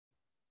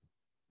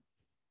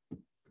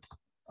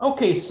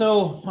Okay,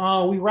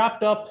 so we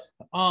wrapped up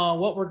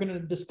what we're going to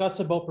discuss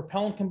about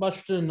propellant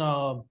combustion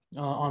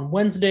on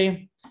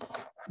Wednesday.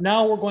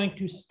 Now we're going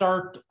to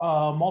start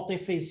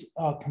multi-phase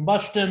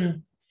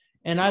combustion.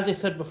 And as I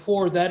said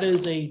before, that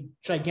is a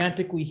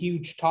gigantically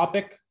huge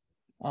topic.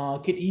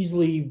 Could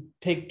easily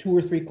take 2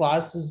 or 3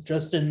 classes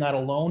just in that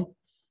alone,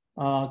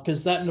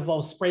 because that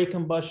involves spray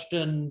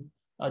combustion,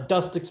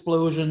 dust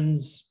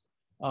explosions,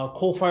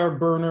 coal-fired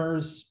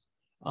burners,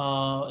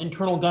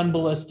 internal gun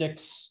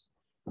ballistics.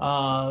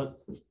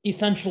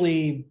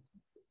 Essentially,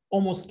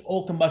 almost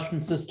all combustion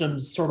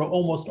systems sort of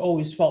almost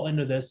always fall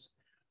into this,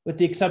 with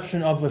the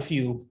exception of a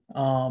few.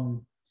 But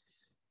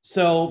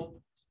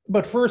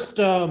first,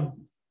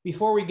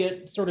 before we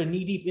get sort of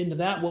knee deep into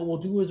that, what we'll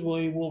do is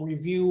we will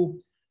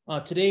review.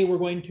 Today, we're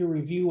going to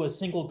review a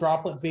single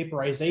droplet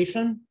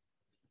vaporization,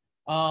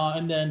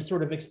 and then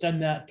sort of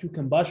extend that to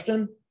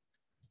combustion.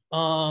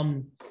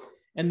 And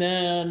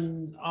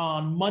then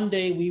on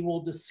Monday, we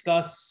will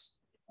discuss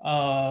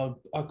a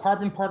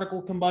carbon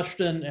particle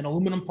combustion and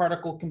aluminum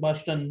particle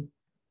combustion.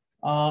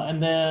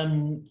 And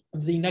then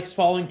the next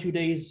following 2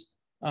 days,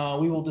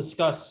 we will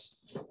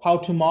discuss how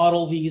to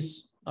model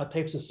these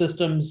types of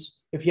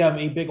systems if you have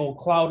a big old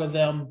cloud of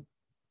them.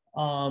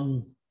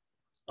 And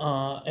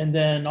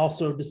then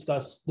also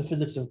discuss the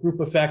physics of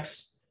group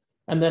effects.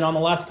 And then on the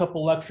last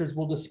couple of lectures,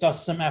 we'll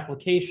discuss some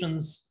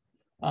applications.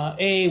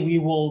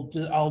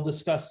 I'll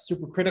discuss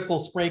supercritical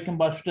spray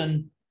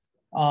combustion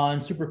and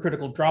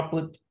supercritical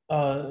droplet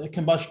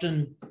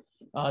combustion,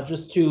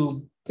 just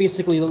to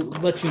basically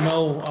let you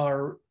know,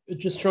 or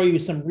just show you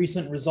some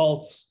recent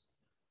results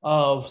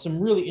of some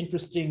really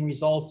interesting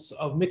results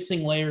of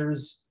mixing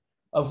layers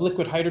of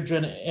liquid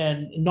hydrogen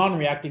and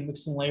non-reacting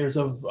mixing layers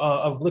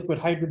of liquid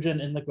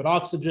hydrogen and liquid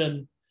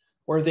oxygen,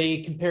 where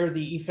they compare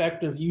the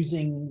effect of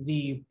using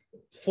the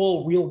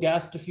full real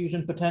gas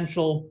diffusion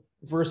potential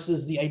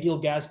versus the ideal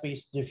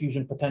gas-based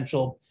diffusion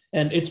potential.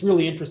 And it's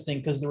really interesting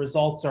because the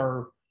results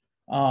are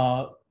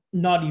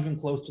not even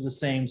close to the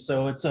same.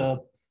 So it's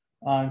so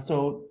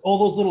all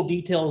those little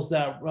details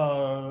that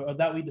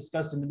we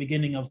discussed in the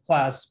beginning of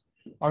class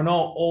are now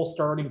all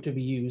starting to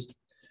be used.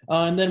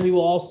 And then we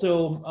will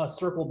also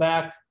circle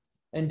back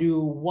and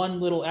do one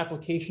little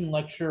application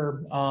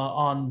lecture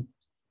on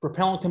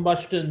propellant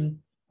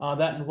combustion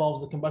that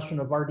involves the combustion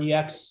of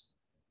RDX.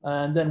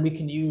 And then we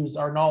can use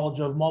our knowledge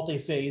of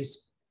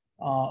multi-phase,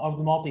 of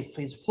the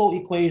multi-phase flow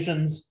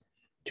equations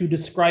to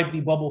describe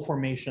the bubble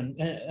formation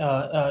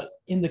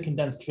in the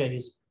condensed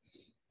phase.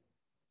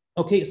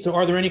 Okay, so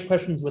are there any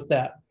questions with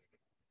that?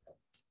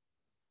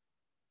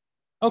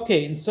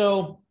 Okay, and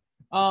so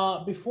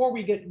before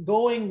we get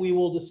going, we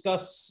will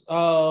discuss,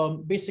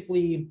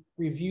 basically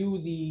review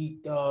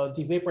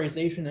the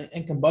vaporization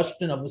and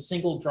combustion of a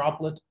single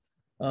droplet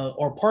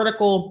or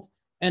particle.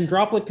 And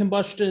droplet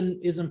combustion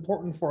is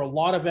important for a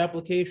lot of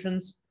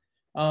applications.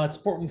 It's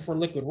important for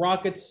liquid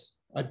rockets,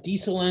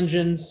 diesel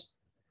engines,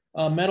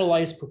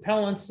 metallized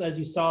propellants. As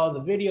you saw in the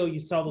video, you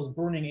saw those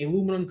burning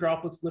aluminum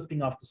droplets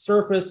lifting off the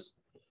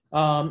surface.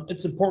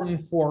 It's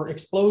important for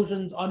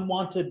explosions,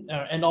 unwanted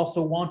and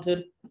also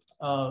wanted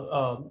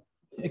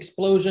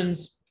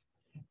explosions.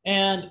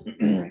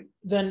 And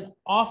then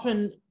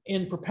often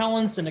in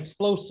propellants and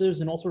explosives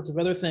and all sorts of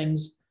other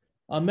things,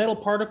 metal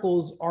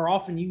particles are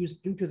often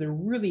used due to their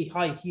really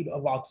high heat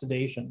of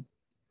oxidation,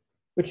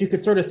 which you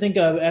could sort of think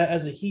of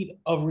as a heat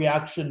of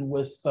reaction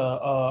with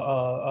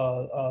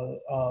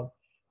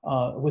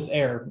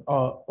air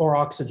or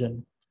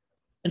oxygen.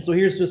 And so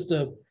here's just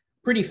a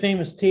pretty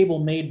famous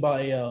table made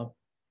by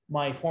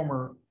my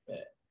former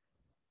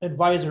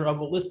advisor of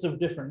a list of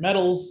different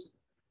metals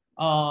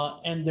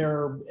and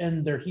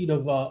their heat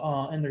of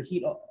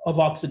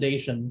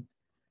oxidation.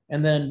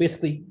 And then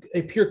basically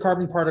a pure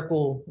carbon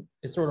particle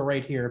is sort of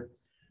right here.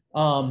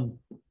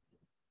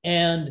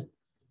 And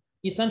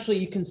essentially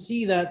you can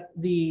see that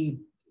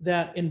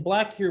that in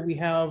black here we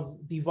have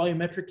the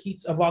volumetric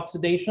heats of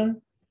oxidation.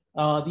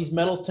 These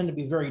metals tend to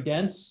be very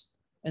dense,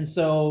 and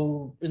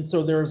so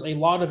there's a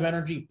lot of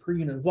energy per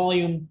unit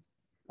volume.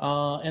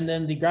 And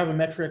then the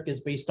gravimetric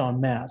is based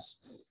on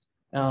mass,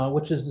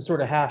 which is the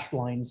sort of hashed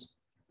lines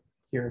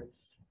here.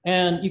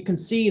 And you can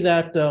see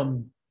that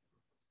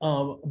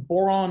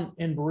boron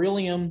and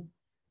beryllium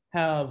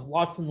have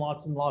lots and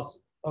lots and lots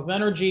of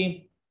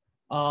energy,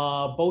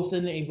 both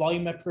in a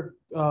volumetric,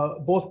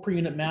 both per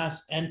unit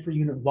mass and per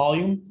unit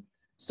volume.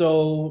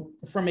 So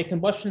from a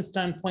combustion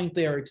standpoint,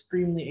 they are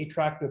extremely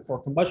attractive for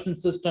combustion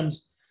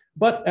systems.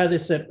 But as I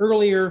said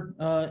earlier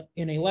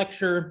in a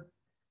lecture,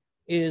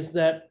 is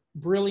that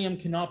beryllium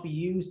cannot be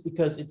used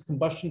because its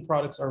combustion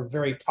products are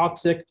very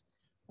toxic.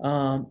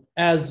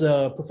 As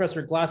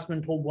Professor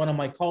Glassman told one of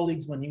my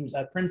colleagues when he was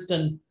at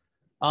Princeton,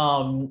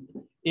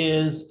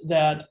 is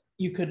that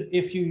you could,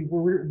 if you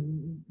were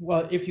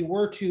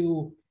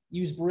to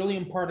use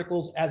beryllium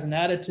particles as an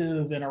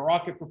additive in a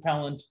rocket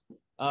propellant,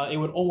 it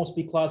would almost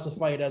be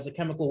classified as a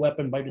chemical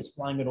weapon by just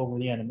flying it over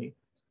the enemy.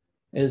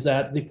 Is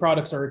that the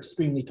products are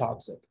extremely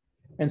toxic,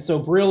 and so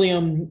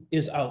beryllium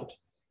is out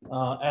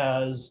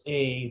as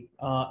a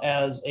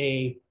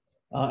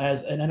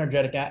as an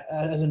energetic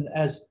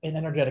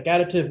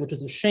additive, which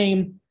is a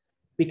shame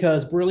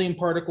because beryllium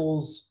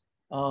particles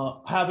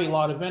have a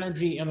lot of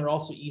energy and they're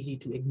also easy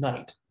to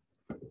ignite.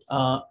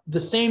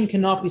 The same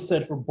cannot be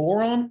said for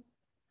boron.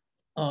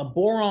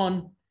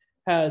 Boron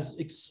has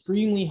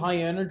extremely high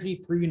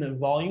energy per unit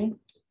volume,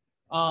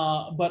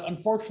 but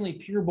unfortunately,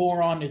 pure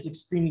boron is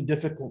extremely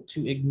difficult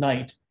to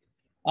ignite.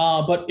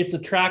 But it's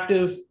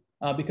attractive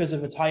because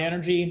of its high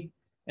energy.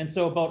 And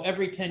so about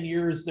every 10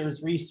 years,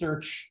 there's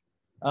research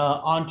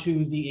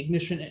onto the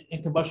ignition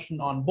and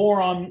combustion on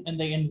boron, and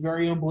they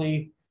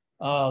invariably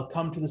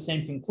come to the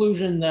same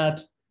conclusion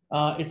that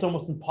it's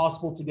almost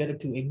impossible to get it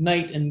to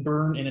ignite and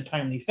burn in a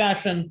timely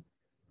fashion.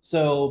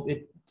 So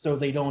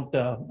they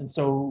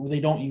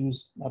don't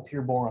use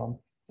pure boron.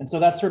 And so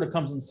that sort of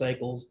comes in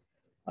cycles.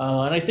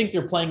 And I think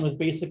they're playing with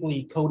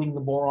basically coating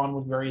the boron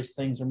with various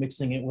things or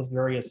mixing it with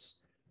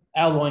various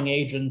alloying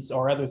agents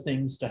or other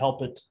things to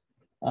help it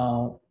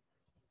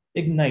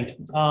ignite.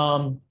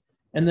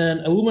 And then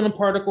aluminum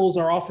particles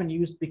are often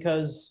used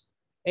because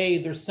A,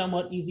 they're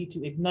somewhat easy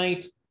to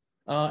ignite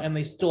and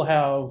they still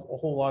have a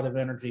whole lot of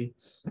energy.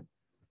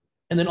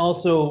 And then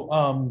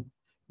also,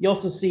 you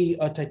also see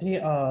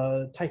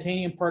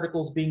titanium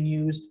particles being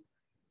used.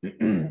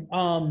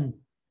 Titanium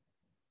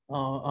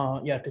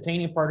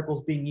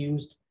particles being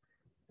used.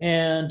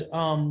 And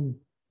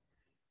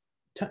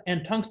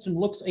tungsten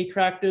looks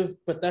attractive,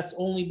 but that's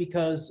only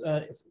because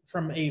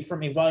from a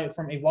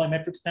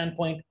volumetric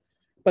standpoint,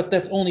 but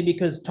that's only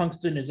because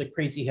tungsten is a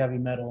crazy heavy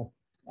metal.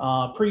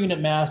 Per unit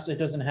mass, it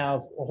doesn't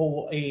have a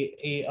whole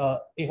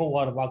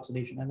lot of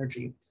oxidation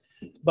energy.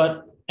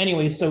 But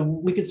anyway, so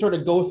we could sort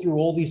of go through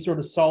all these sort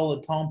of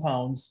solid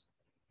compounds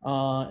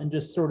and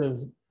just sort of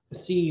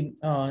see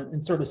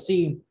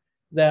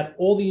that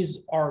all these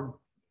are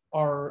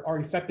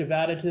effective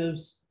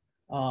additives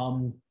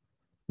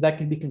that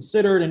can be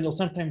considered, and you'll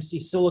sometimes see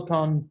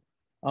silicon,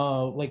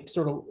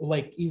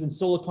 like even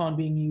silicon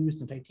being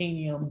used in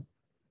titanium.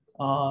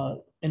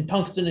 And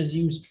tungsten is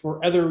used for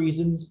other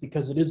reasons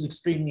because it is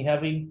extremely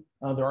heavy.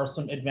 There are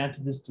some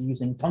advantages to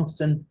using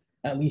tungsten,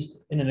 at least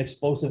in an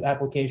explosive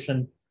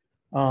application.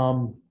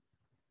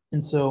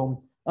 And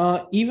so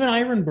even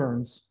iron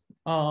burns.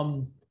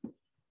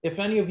 If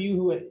any of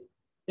you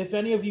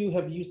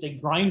have used a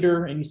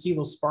grinder and you see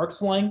those sparks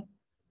flying,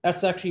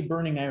 that's actually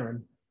burning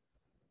iron.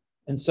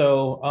 And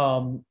so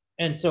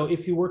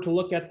if you were to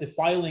look at the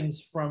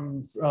filings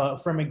from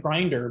a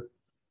grinder,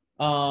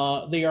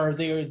 they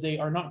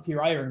are not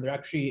pure iron. They're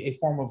actually a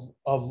form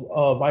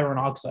of iron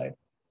oxide.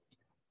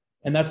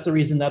 And that's the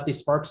reason that they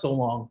spark so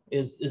long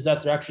is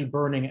that they're actually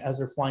burning as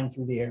they're flying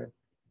through the air.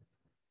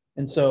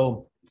 And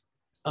so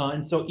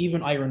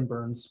even iron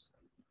burns.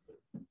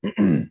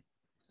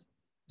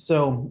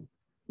 So,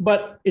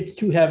 but it's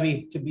too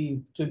heavy to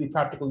be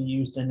practically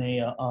used in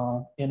a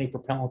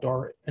propellant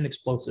or an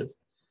explosive.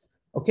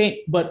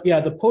 Okay, but yeah,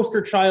 the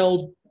poster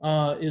child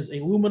is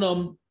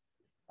aluminum.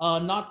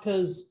 Not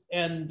because,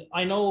 and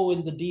I know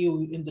in the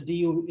DOE and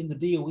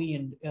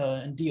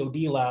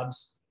DoD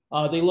labs,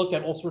 they look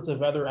at all sorts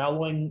of other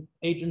alloying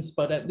agents,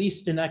 but at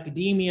least in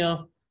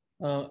academia,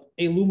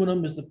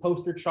 aluminum is the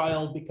poster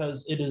child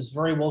because it is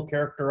very well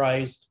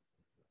characterized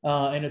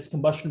and its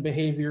combustion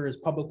behavior is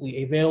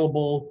publicly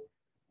available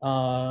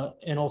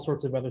and all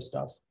sorts of other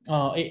stuff.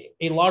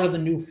 A lot of the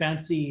new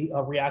fancy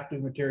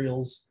reactive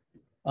materials,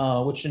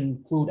 which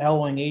include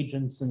alloying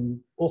agents and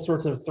all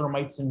sorts of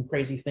thermites and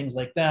crazy things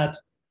like that,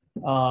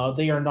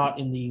 they are not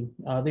in the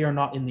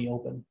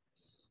open.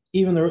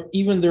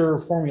 Even their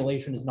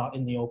formulation is not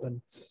in the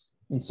open,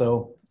 and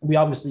so we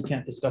obviously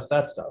can't discuss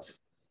that stuff.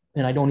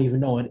 And I don't even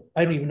know it.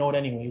 I don't even know it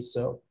anyways.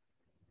 So,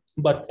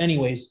 but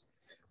anyways,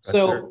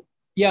 so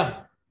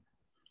yeah.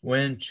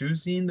 When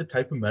choosing the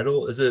type of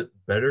metal, is it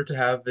better to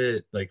have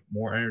it like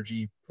more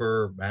energy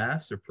per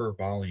mass or per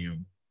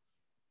volume?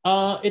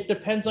 It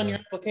depends on your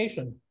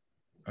application.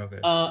 Okay.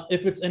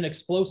 If it's an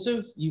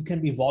explosive, you can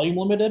be volume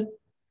limited.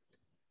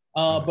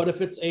 Okay. But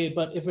if it's a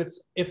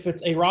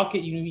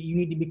rocket, you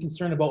need to be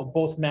concerned about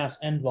both mass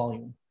and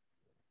volume.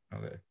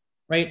 Okay.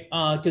 Right?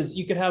 Because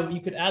you could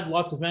add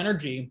lots of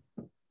energy,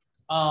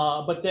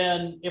 but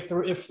then if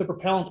the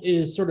propellant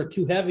is sort of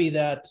too heavy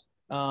that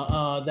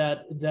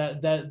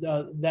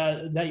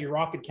your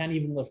rocket can't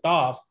even lift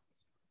off,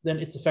 then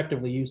it's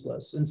effectively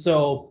useless. And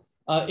so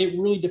it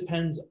really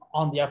depends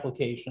on the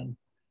application.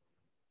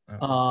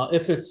 Okay.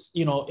 If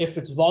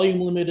it's volume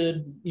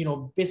limited,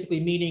 basically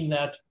meaning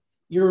that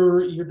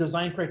your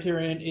design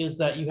criterion is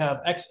that you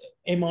have X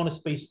amount of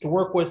space to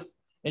work with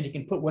and you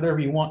can put whatever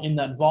you want in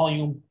that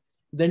volume,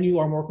 then you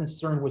are more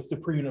concerned with the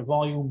per unit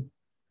volume.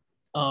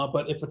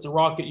 But if it's a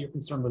rocket, you're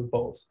concerned with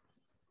both.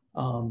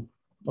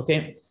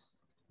 Okay.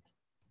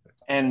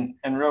 And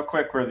real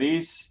quick, were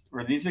these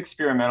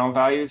experimental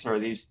values or are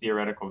these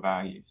theoretical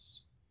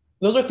values?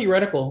 Those are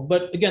theoretical,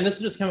 but again,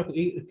 this is just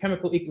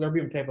chemical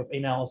equilibrium type of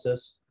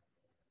analysis.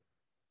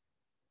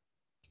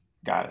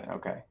 Got it.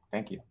 Okay.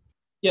 Thank you.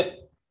 Yep.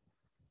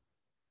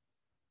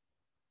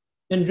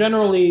 And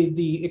generally,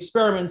 the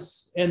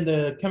experiments and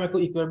the chemical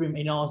equilibrium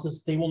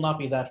analysis, they will not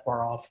be that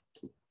far off.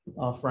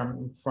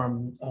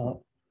 from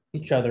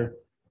each other.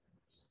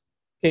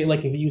 Okay,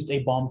 like if you used a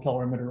bomb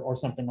calorimeter or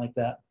something like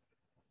that.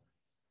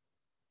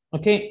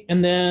 Okay,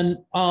 and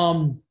then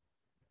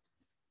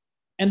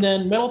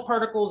metal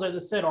particles, as I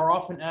said, are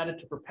often added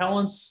to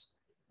propellants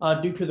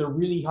due to their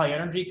really high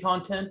energy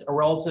content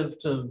relative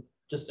to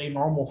just a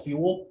normal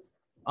fuel.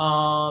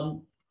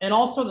 And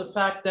also the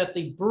fact that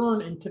they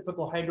burn in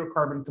typical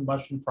hydrocarbon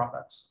combustion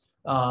products.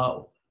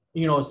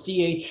 You know,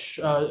 CH,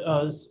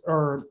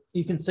 or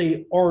you can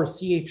say, or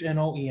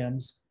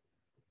CHNOEMs.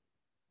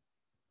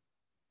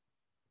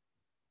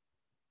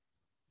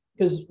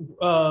 Because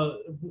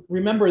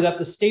remember that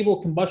the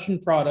stable combustion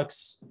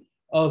products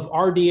of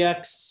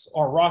RDX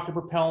or rocket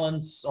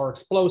propellants or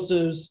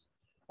explosives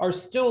are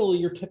still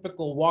your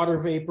typical water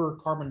vapor,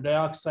 carbon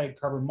dioxide,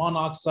 carbon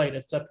monoxide,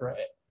 et cetera,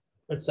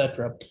 et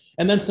cetera.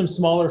 And then some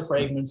smaller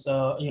fragments,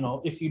 you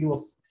know, if you do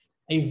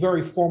a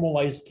very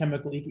formalized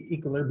chemical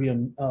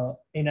equilibrium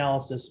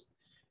analysis.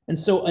 And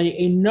so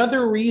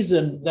another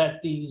reason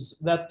that these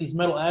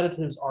metal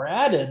additives are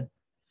added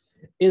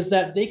is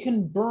that they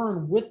can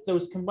burn with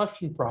those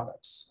combustion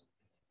products.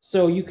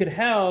 So you could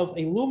have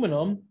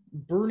aluminum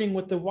burning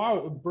with the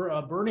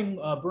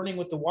burning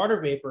with the water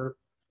vapor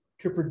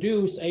to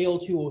produce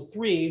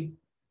Al2O3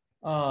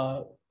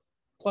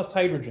 plus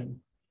hydrogen.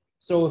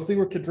 So if we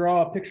were to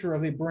draw a picture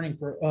of a burning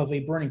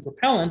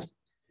propellant,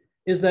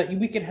 is that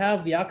we could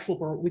have the actual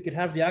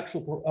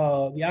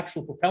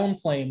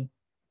propellant flame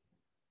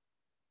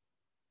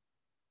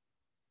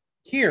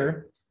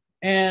here.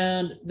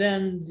 And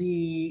then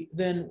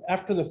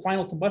after the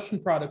final combustion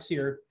products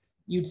here,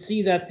 you'd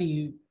see that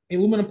the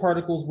aluminum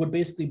particles would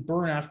basically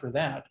burn after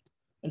that.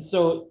 And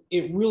so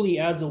it really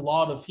adds a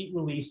lot of heat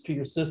release to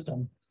your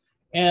system.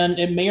 And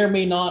it may or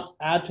may not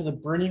add to the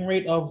burning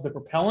rate of the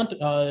propellant,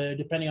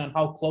 depending on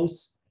how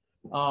close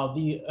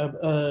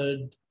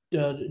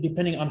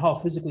depending on how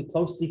physically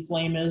close the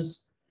flame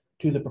is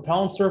to the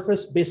propellant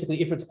surface. Basically,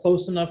 if it's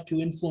close enough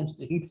to influence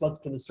the heat flux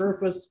to the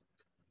surface,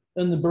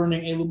 then the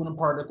burning aluminum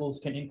particles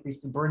can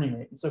increase the burning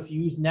rate. And so if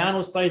you use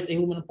nano-sized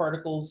aluminum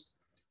particles,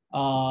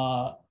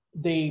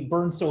 they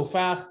burn so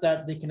fast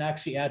that they can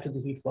actually add to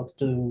the heat flux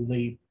to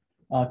the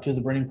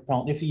burning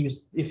propellant. If you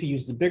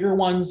use the bigger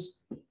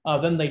ones,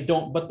 then they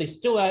don't, but they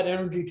still add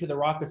energy to the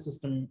rocket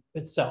system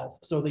itself.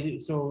 So they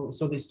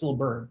still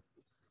burn.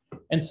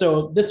 And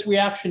so this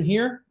reaction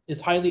here is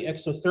highly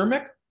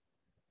exothermic,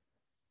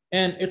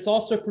 and it's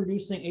also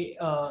producing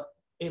a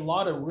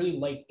lot of really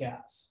light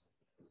gas.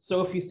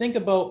 So if you think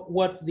about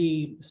what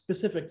the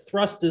specific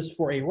thrust is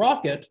for a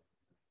rocket,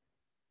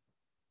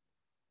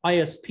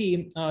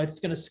 ISP, it's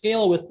going to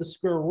scale with the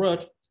square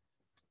root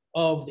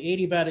of the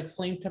adiabatic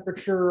flame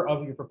temperature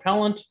of your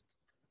propellant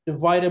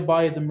divided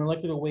by the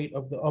molecular weight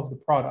of the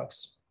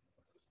products.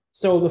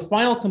 So the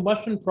final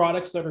combustion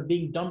products that are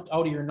being dumped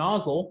out of your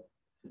nozzle,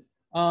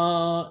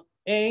 the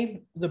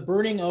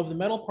burning of the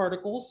metal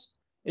particles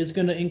is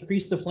going to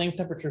increase the flame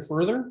temperature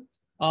further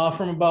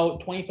from about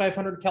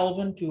 2,500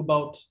 Kelvin to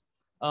about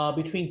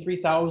between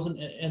 3,000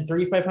 and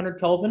 3,500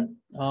 Kelvin.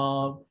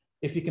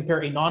 If you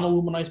compare a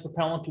non-aluminized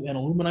propellant to an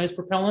aluminized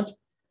propellant.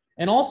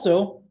 And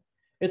also,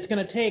 it's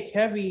going to take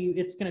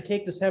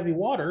this heavy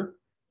water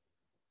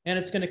and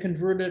it's going to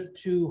convert it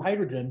to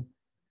hydrogen.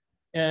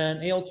 And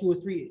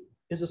Al2O3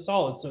 is a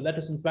solid, so that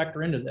doesn't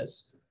factor into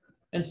this.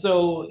 And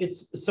so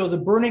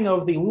the burning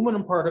of the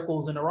aluminum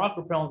particles in a rock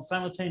propellant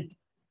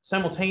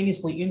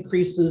simultaneously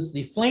increases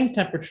the flame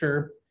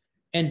temperature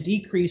and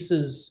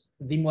decreases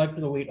the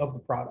molecular weight of the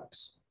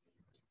products.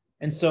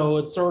 And so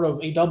it's sort of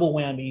a double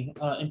whammy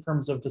in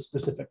terms of the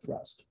specific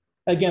thrust.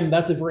 Again,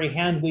 that's a very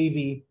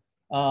hand-wavy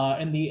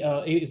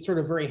it's sort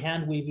of very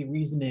hand-wavy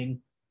reasoning.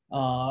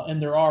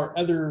 And there are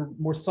other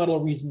more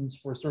subtle reasons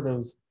for sort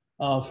of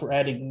for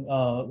adding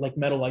like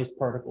metallized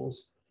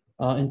particles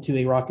into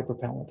a rocket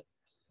propellant.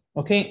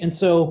 Okay, and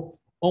so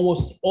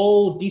almost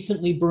all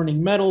decently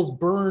burning metals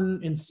burn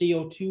in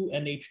CO2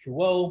 and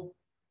H2O.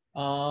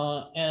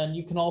 And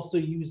you can also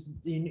use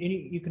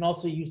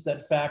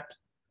that fact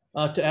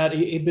to add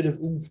a bit of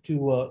oomph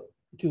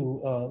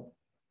to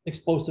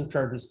explosive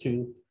charges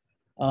too.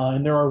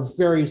 And there are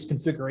various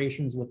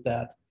configurations with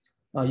that.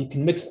 You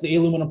can mix the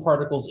aluminum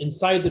particles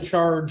inside the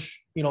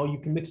charge. You know, you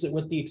can mix it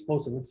with the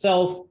explosive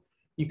itself.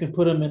 You can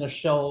put them in a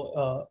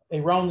shell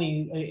around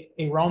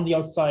the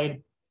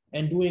outside,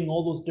 and doing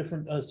all those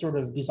different sort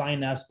of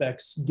design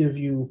aspects give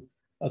you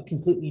a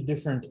completely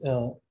different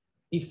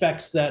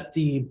effects that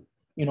the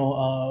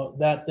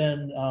that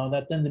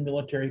then the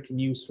military can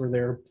use for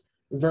their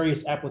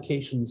various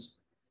applications.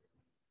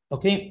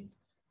 Okay,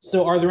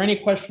 so are there any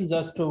questions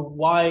as to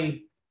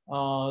why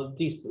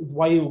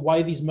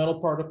these metal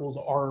particles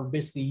are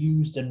basically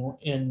used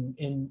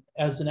in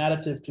as an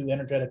additive to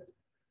energetic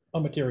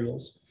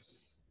materials?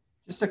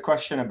 Just a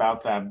question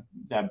about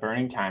that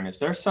burning time. Is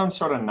there some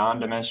sort of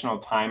non-dimensional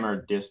time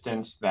or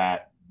distance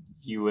that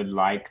you would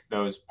like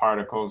those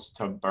particles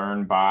to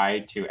burn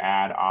by to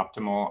add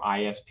optimal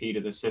ISP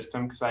to the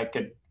system? Because I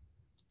could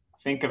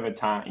think of a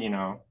time,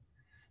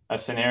 a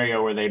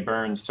scenario where they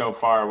burn so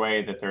far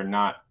away that they're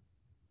not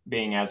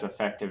being as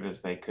effective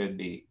as they could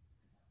be?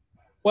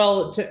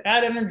 Well, to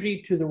add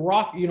energy to the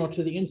rock,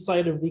 to the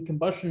inside of the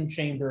combustion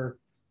chamber,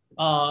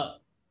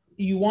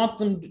 you want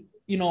them,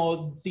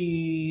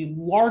 the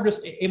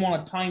largest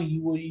amount of time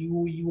you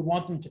would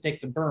want them to take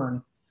to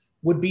burn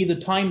would be the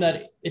time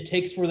that it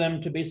takes for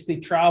them to basically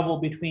travel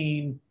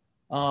between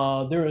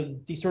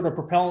the sort of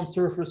propellant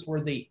surface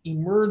where they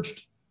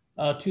emerged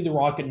to the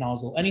rocket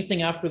nozzle.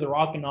 Anything after the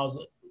rocket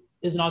nozzle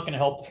is not going to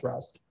help the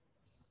thrust,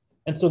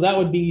 and so that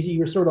would be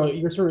your sort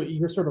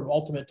of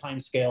ultimate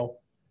time scale.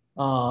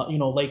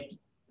 Like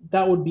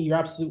that would be your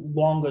absolute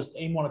longest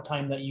amount of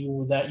time that you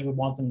would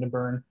want them to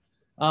burn.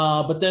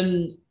 But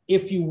then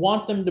if you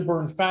want them to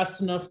burn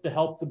fast enough to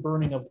help the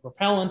burning of the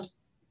propellant,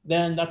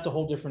 then that's a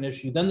whole different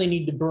issue. Then they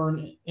need to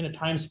burn in a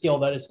time scale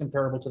that is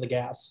comparable to the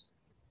gas,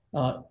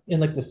 in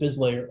like the fizz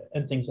layer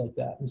and things like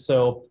that. And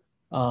so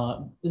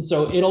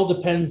it all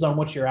depends on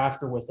what you're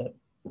after with it.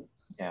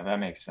 Yeah, that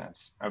makes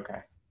sense. Okay.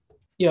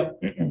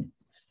 Yep.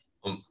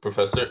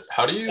 Professor,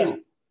 how do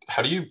you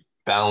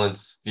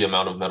balance the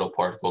amount of metal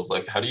particles?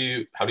 Like, how do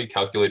you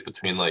calculate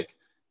between like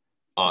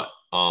the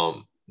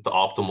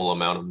optimal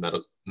amount of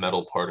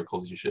metal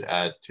particles you should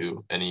add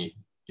to any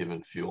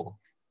given fuel?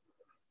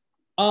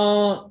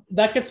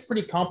 That gets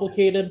pretty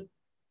complicated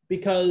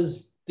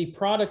because the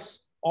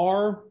products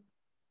are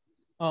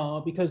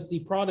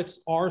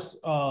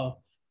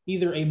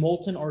either a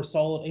molten or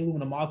solid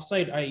aluminum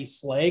oxide, i.e.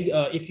 slag.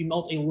 If you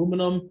melt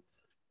aluminum,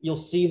 you'll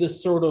see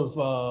this sort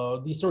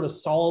of these sort of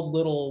solid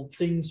little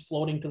things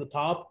floating to the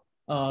top.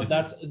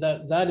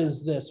 That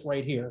is this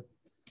right here,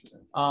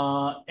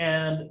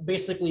 and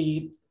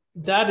basically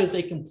that is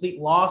a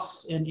complete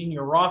loss in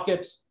your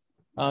rocket.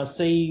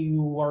 Say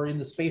you are in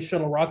the space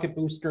shuttle rocket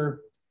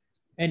booster,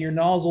 and your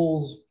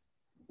nozzles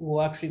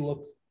will actually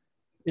look.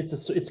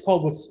 It's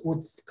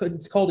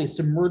called a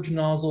submerged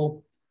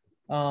nozzle,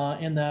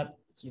 and that,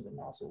 let's see, the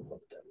nozzle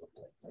look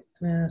like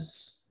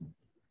this.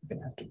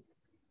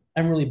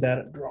 I'm really bad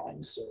at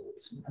drawing, so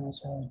it's a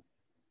nozzle.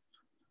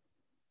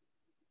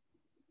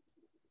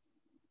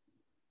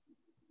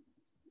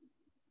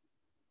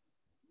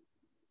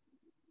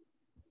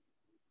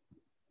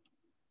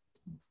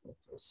 Flip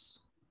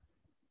this.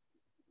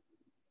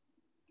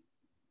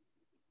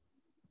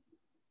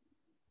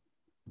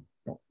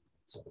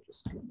 So I'll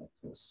just do it like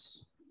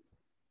this.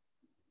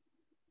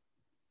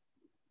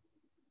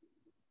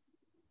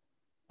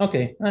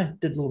 Okay, I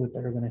did a little bit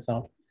better than I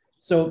thought.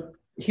 So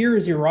here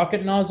is your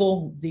rocket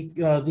nozzle.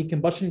 The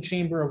combustion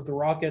chamber of the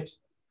rocket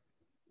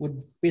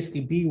would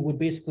basically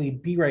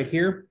be right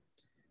here.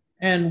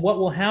 And what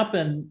will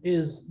happen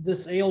is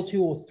this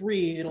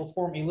Al2O3, it'll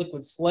form a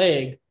liquid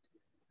slag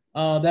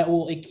that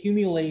will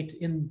accumulate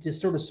in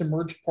this sort of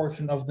submerged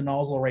portion of the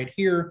nozzle right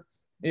here.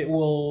 It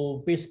will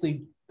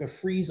basically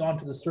freeze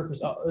onto the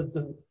surface of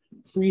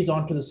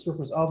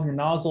your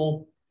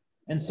nozzle.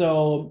 And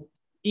so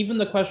even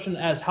the question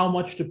as how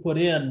much to put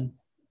in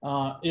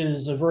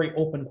is a very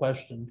open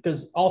question,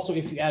 because also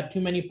if you add too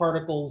many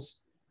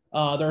particles,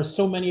 there are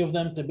so many of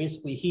them to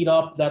basically heat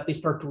up that they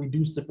start to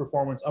reduce the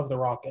performance of the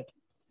rocket.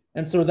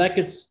 And so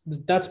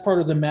that's part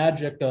of the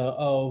magic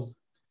of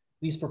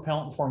these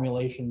propellant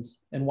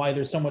formulations, and why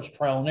there's so much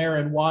trial and error,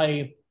 and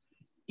why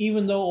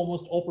even though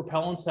almost all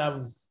propellants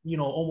have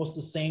almost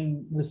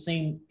the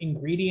same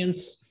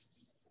ingredients,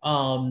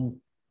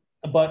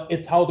 but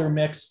it's how they're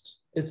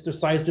mixed, it's the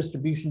size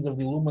distributions of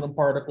the aluminum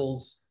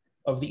particles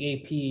of the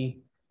AP.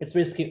 It's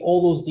basically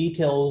all those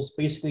details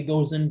basically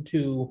goes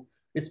into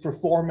its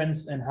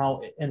performance and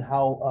how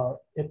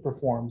it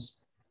performs.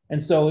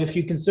 And so if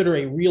you consider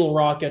a real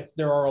rocket,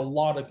 there are a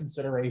lot of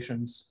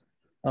considerations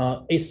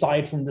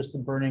aside from just the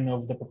burning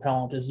of the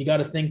propellant. Is you got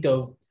to think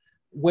of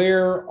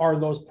where are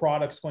those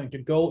products going to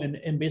go,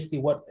 and basically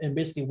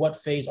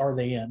what phase are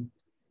they in?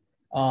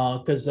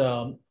 Because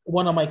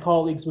one of my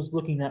colleagues was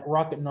looking at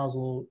rocket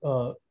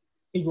nozzle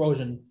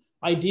erosion.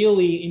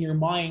 Ideally, in your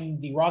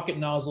mind, the rocket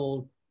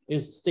nozzle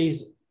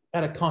stays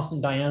at a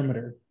constant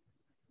diameter,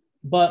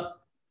 but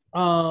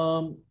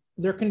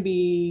there can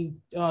be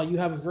you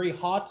have a very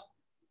hot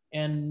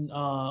and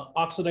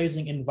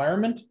oxidizing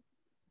environment.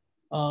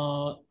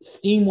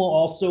 Steam will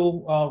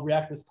also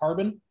react with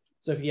carbon.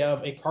 So if you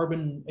have a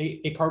carbon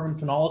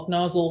phenolic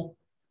nozzle,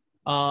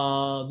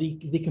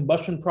 the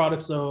combustion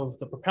products of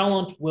the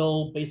propellant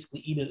will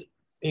basically eat it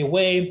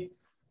away.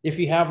 If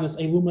you have this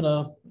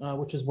alumina,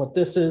 which is what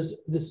this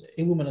is, this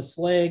alumina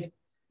slag,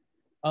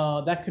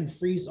 that can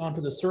freeze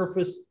onto the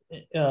surface,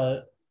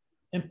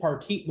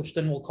 impart heat, which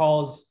then will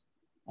cause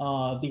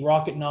the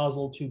rocket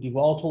nozzle to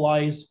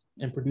devolatilize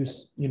and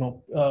produce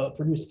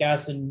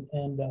gas and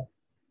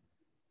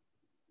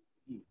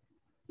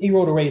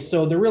erode away.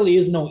 So there really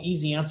is no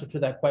easy answer to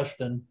that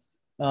question.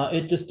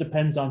 It just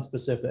depends on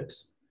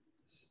specifics.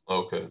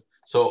 Okay.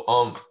 So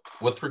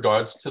with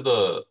regards to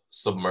the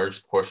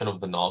submerged portion of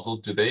the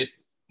nozzle,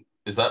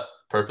 is that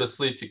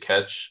purposely to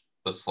catch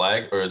the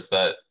slag, or is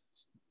that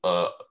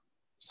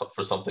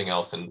for something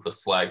else and the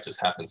slag just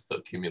happens to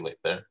accumulate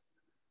there?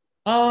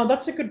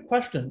 That's a good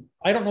question.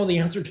 I don't know the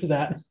answer to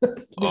that.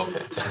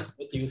 Okay.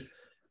 With you.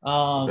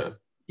 Okay.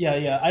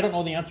 Yeah. I don't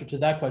know the answer to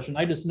that question.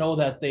 I just know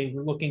that they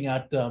were looking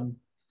at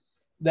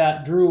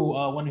that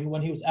Drew,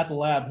 when he was at the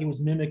lab, he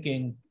was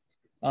mimicking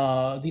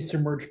the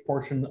submerged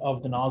portion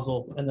of the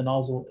nozzle and the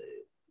nozzle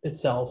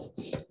itself.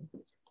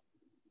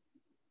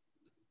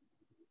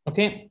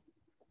 Okay.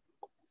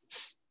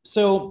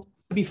 So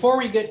before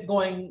we get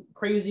going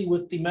crazy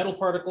with the metal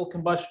particle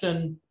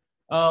combustion,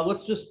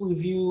 let's just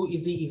review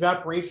the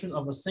evaporation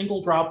of a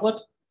single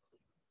droplet.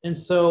 And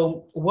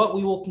so what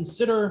we will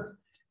consider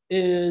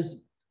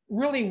is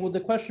really what the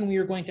question we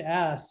are going to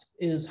ask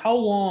is, how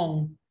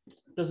long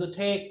does it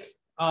take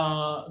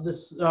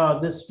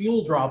this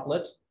fuel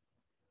droplet?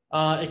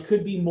 It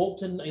could be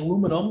molten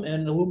aluminum,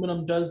 and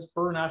aluminum does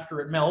burn after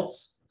it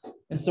melts.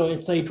 And so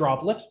it's a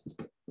droplet.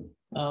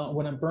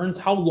 When it burns,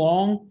 how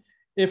long,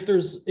 if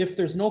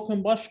there's no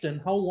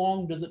combustion, how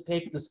long does it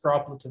take this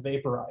droplet to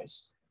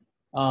vaporize?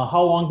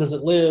 How long does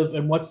it live,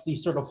 and what's the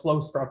sort of flow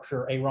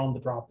structure around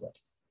the droplet?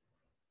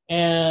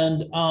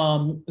 And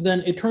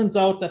then it turns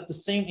out that the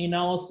same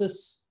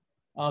analysis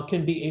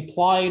can be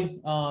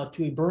applied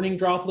to a burning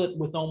droplet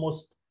with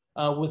almost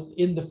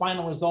within the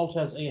final result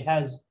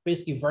has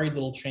basically very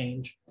little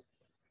change.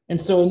 And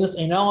so in this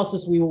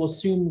analysis, we will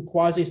assume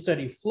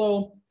quasi-steady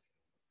flow.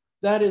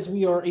 That is,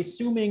 we are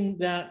assuming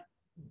that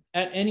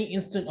at any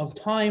instant of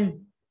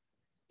time,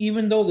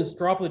 even though this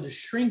droplet is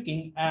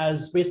shrinking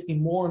as basically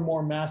more and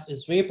more mass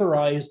is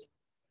vaporized,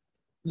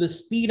 the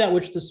speed at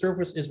which the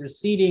surface is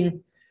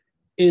receding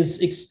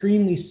is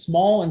extremely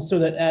small. And so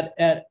that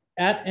at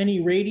any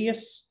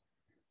radius,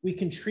 we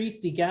can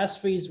treat the gas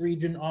phase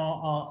region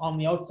on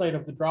the outside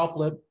of the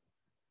droplet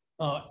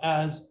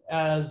as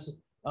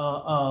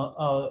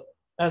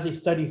a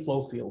steady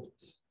flow field.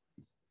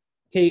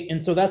 Okay,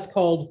 and so that's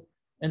called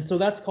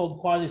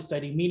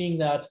quasi-steady, meaning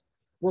that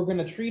we're going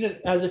to treat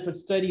it as if it's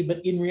steady,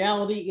 but in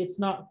reality, it's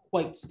not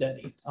quite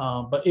steady,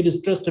 but it is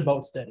just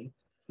about steady.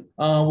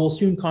 We'll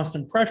assume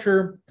constant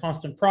pressure,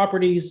 constant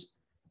properties.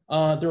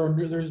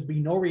 There's be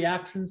no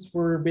reactions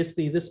for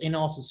basically this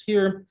analysis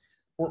here.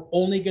 We're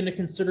only going to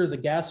consider the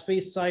gas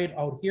phase side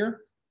out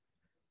here.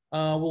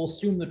 We'll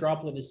assume the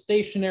droplet is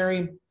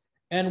stationary,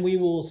 and we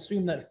will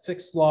assume that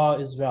Fick's law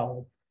is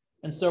valid.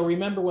 And so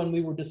remember when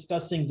we were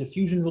discussing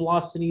diffusion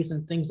velocities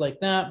and things like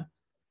that.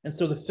 And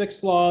so the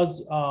Fick's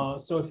laws,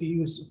 so if you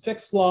use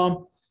Fick's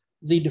law,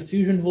 the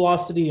diffusion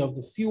velocity of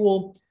the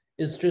fuel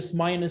is just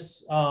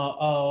minus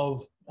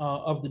of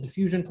the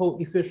diffusion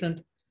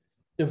coefficient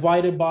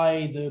divided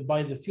by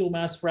the fuel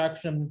mass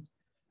fraction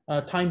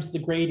times the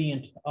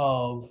gradient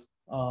of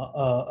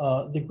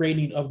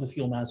the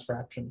fuel mass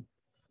fraction.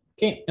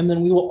 Okay, and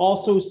then we will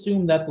also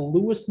assume that the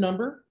Lewis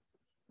number,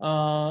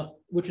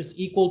 which is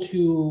equal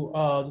to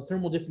the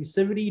thermal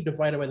diffusivity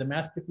divided by the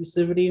mass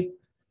diffusivity,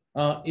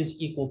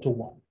 is equal to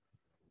 1.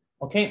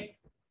 Okay.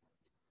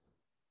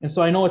 And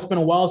so I know it's been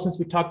a while since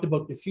we talked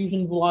about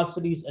diffusion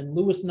velocities and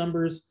Lewis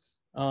numbers,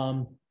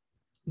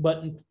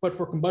 but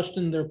for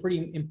combustion, they're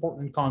pretty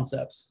important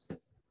concepts.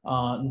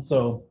 And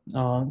so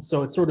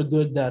it's sort of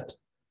good that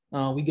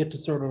we get to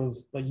sort of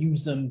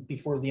use them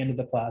before the end of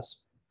the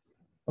class.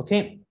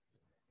 Okay.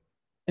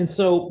 And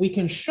so we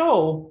can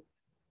show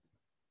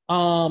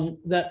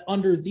that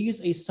under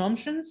these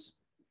assumptions,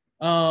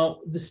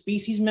 the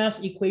species mass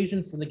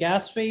equation for the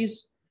gas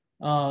phase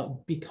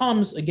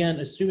becomes, again,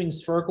 assuming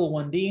spherical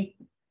 1D.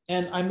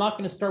 And I'm not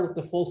going to start with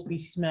the full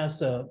species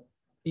mass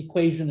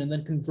equation and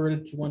then convert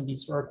it to 1D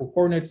spherical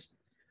coordinates.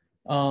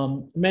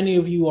 Many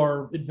of you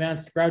are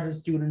advanced graduate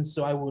students,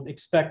 so I would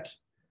expect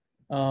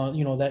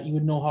that you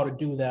would know how to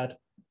do that.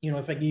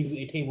 If I gave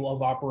you a table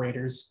of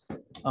operators,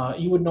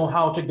 you would know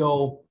how to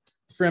go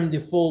from the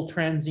full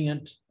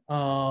transient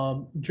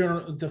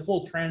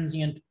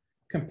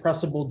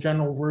compressible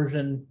general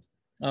version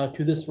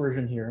to this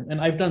version here. And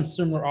I've done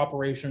similar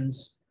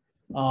operations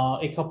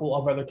a couple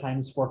of other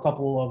times for a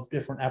couple of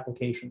different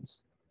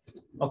applications.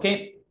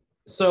 Okay,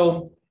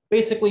 so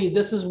basically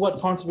this is what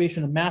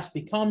conservation of mass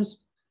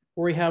becomes,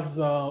 where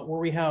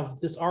we have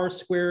this R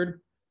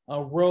squared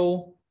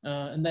rho,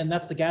 and then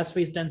that's the gas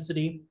phase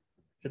density.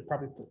 Should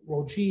probably put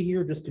rho g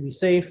here just to be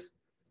safe,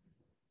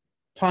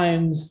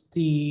 times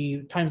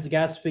the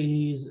gas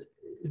phase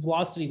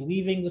velocity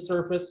leaving the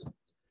surface,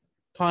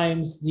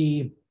 times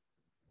the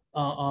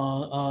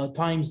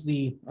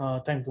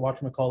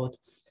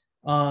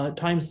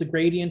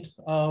gradient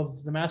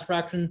of the mass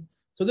fraction.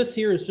 So this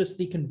here is just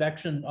the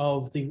convection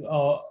of the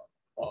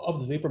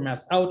vapor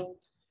mass out,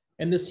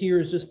 and this here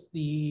is just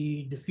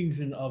the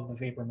diffusion of the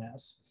vapor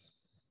mass.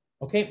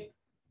 Okay,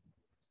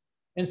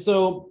 and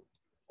so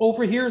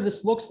over here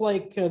this looks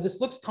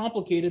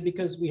complicated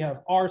because we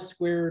have R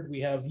squared, we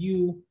have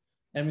U,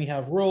 and we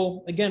have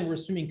rho. Again, we're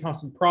assuming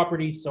constant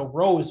properties, so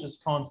rho is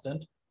just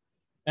constant.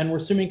 And we're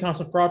assuming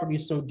constant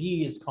properties, so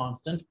D is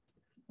constant.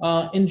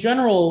 In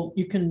general,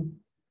 you can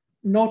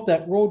note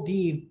that rho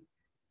D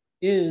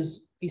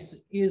is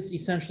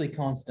essentially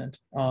constant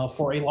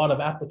for a lot of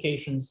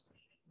applications.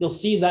 You'll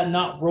see that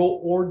not rho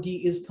or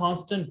D is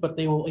constant, but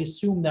they will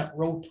assume that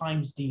rho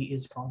times D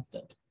is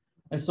constant.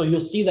 And so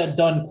you'll see that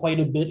done quite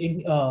a bit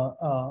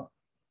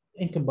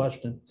in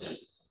combustion.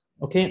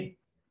 Okay.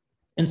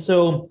 And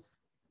so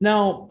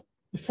now,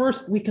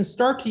 first, we can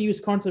start to use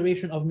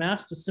conservation of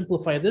mass to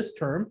simplify this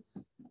term.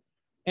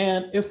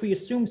 And if we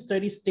assume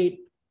steady state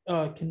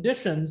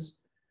conditions,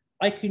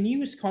 I can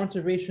use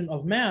conservation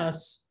of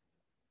mass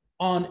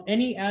on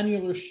any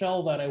annular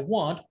shell that I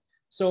want.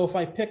 So if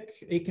I pick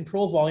a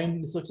control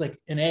volume, this looks like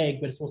an egg,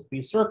 but it's supposed to be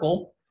a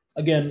circle.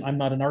 Again, I'm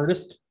not an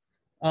artist.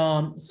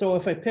 So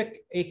if I pick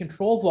a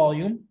control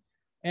volume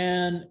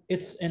and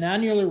it's an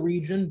annular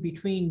region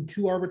between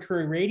two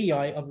arbitrary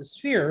radii of the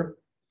sphere,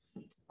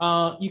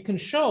 you can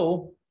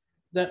show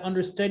that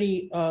under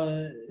steady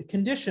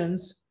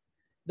conditions,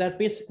 that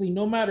basically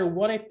no matter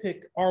what I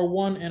pick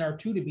R1 and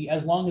R2 to be,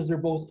 as long as they're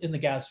both in the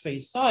gas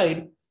phase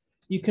side,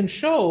 you can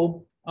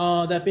show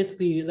that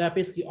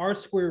basically R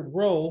squared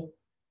rho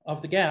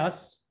of the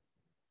gas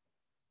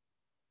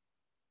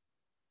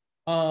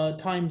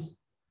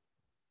times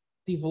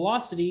the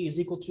velocity is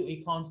equal to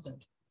a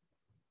constant.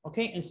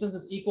 Okay, and since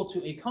it's equal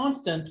to a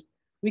constant,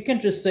 we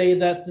can just say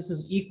that this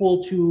is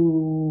equal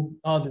to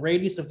the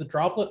radius of the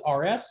droplet,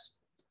 Rs,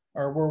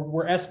 or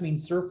where S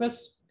means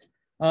surface,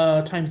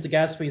 times the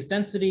gas phase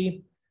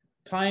density,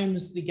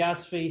 times the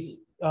gas phase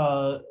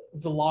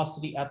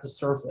velocity at the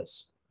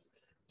surface.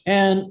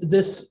 And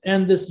this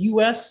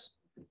US,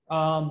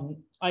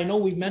 I know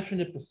we've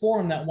mentioned it before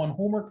in that one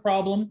homework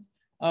problem,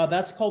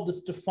 that's called the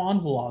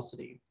Stefan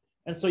velocity.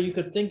 And so you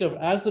could think of,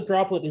 as the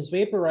droplet is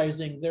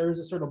vaporizing, there is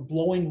a sort of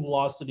blowing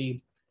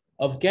velocity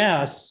of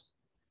gas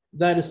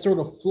that is sort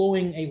of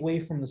flowing away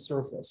from the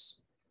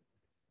surface.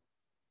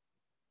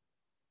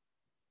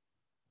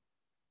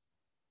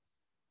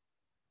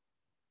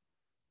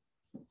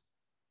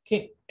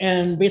 Okay,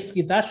 and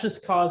basically that's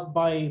just caused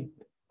by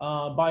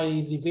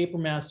the vapor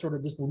mass sort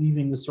of just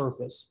leaving the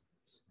surface.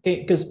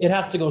 Okay, because it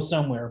has to go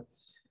somewhere,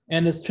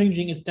 and it's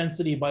changing its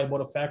density by about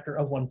a factor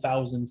of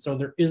 1,000. So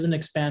there is an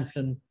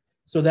expansion.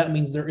 So that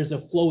means there is a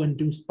flow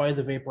induced by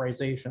the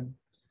vaporization.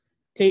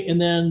 Okay,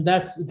 and then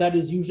that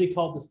is usually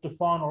called the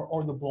Stefan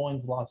or the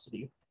blowing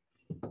velocity.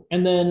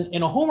 And then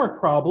in a homework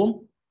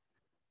problem,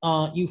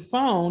 you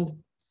found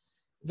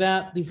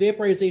that the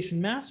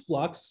vaporization mass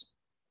flux,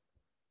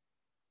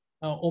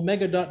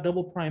 omega dot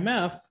double prime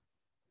F,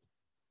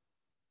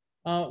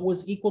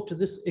 was equal to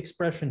this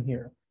expression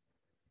here.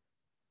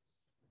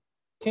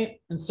 Okay,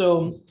 and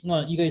so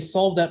you guys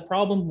solved that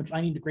problem, which I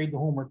need to grade the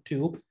homework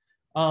too.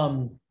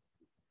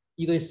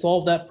 You guys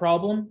solved that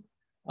problem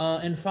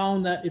and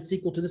found that it's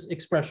equal to this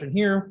expression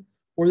here,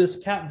 where this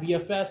cap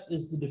VFS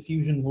is the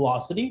diffusion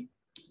velocity.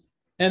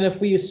 And if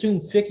we assume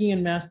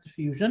Fickian mass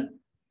diffusion,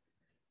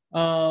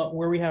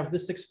 where we have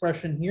this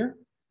expression here,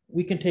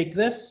 we can take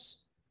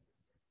this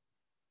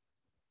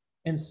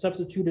and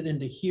substitute it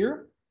into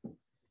here.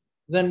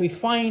 Then we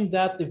find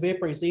that the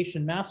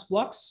vaporization mass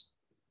flux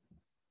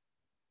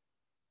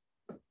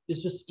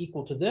is just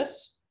equal to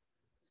this.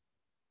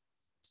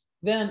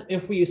 Then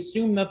if we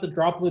assume that the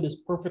droplet is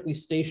perfectly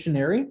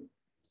stationary,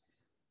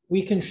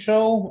 we can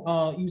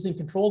show using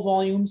control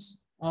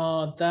volumes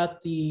that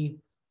the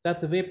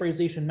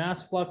vaporization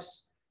mass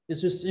flux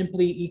is just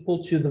simply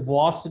equal to the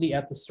velocity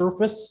at the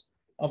surface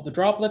of the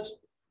droplet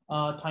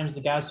times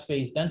the gas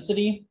phase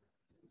density.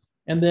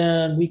 And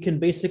then we can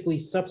basically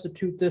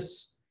substitute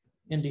this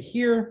into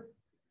here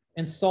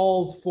and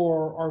solve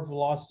for our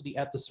velocity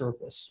at the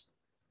surface.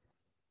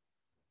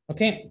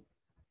 Okay.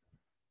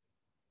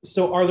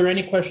 So are there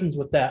any questions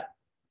with that?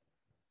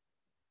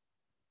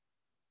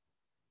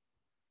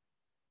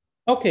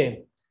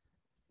 Okay,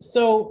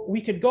 so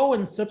we could go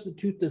and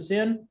substitute this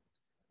in,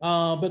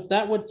 but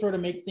that would sort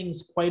of make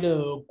things quite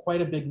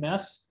a big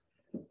mess.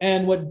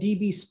 And what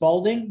D.B.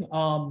 Spalding,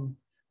 for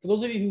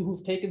those of you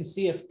who've taken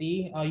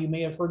CFD, you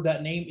may have heard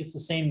that name. It's the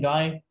same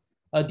guy.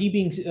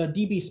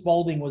 D.B.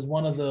 Spalding was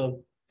one of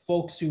the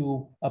folks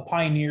who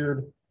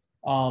pioneered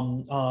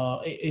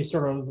a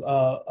sort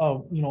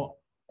of,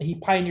 he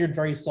pioneered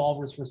various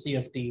solvers for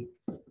CFD,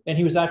 and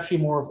he was actually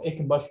more of a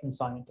combustion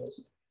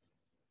scientist.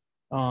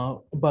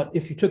 But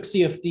if you took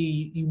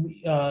CFD,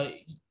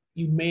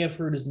 you may have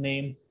heard his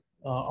name,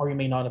 or you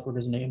may not have heard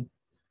his name.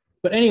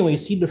 But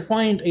anyways, he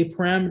defined a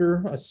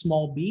parameter, a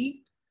small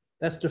b,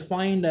 that's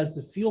defined as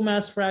the fuel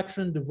mass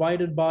fraction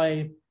divided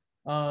by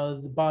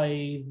the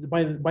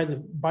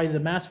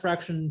mass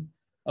fraction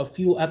of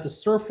fuel at the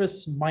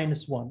surface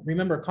minus 1.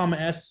 Remember, comma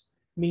s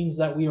means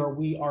that we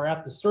are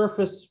at the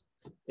surface.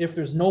 If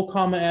there's no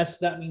comma s,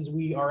 that means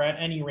we are at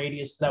any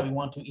radius that we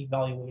want to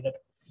evaluate it.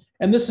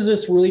 And this is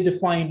just really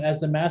defined as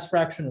the mass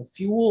fraction of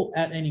fuel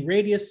at any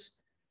radius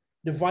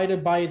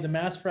divided by the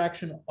mass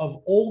fraction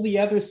of all the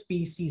other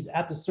species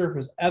at the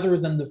surface other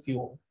than the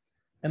fuel.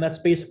 And that's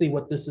basically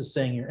what this is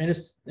saying here. And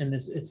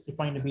it's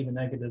defined to be the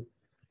negative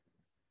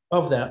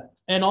of that.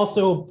 And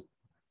also,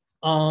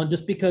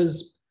 just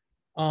because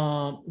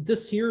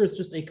this here is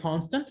just a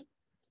constant.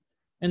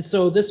 And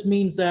so this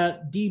means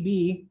that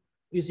dB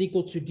is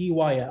equal to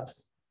dyf.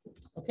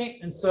 Okay,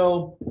 and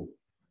so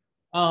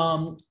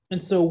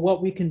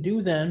what we can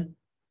do then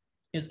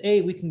is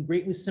we can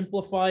greatly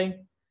simplify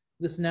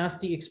this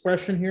nasty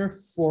expression here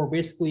for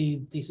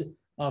basically these,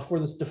 for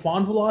the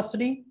Stefan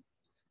velocity.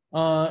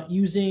 by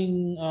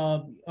using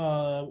our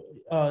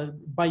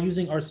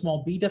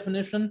small b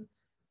definition.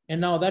 And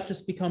now that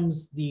just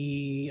becomes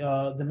the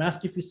mass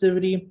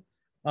diffusivity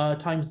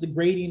times the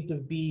gradient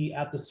of B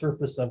at the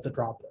surface of the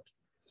droplet.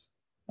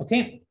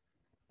 Okay,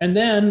 and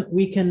then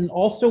we can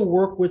also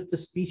work with the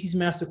species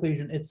mass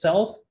equation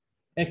itself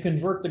and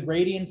convert the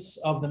gradients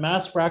of the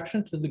mass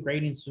fraction to the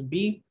gradients of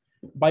B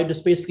by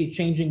just basically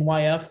changing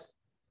YF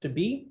to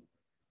B.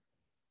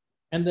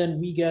 And then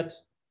we get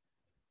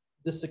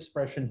this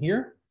expression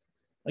here.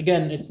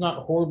 Again, it's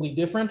not horribly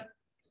different.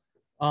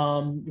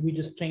 We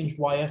just changed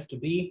YF to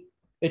B.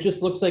 It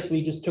just looks like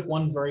we just took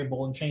one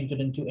variable and changed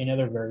it into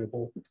another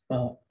variable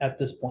at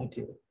this point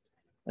here.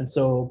 And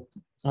so,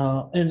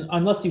 and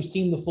unless you've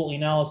seen the full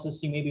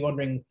analysis, you may be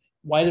wondering,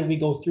 why did we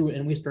go through it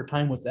and waste our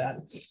time with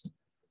that?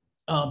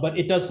 But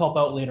it does help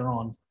out later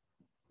on.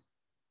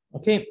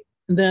 Okay,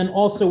 and then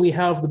also we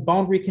have the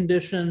boundary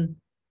condition.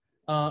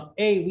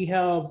 We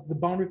have the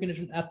boundary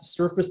condition at the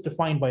surface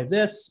defined by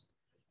this.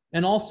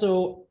 And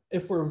also,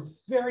 if we're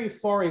very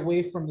far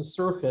away from the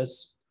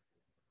surface,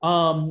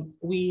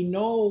 we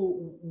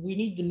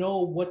need to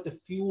know what the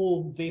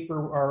fuel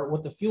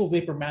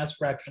vapor mass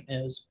fraction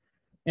is.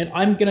 And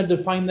I'm going to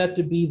define that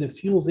to be the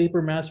fuel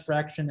vapor mass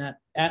fraction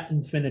at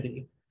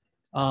infinity,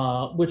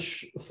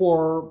 which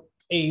for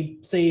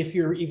say if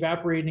you're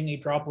evaporating a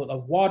droplet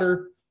of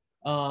water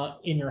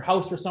in your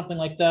house or something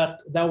like that,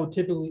 that would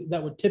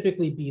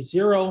typically be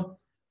 0,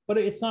 but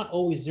it's not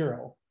always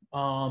 0.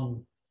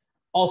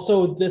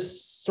 Also,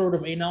 this sort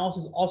of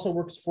analysis also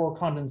works for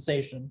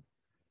condensation.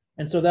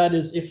 And so that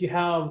is, if you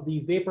have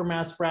the vapor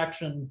mass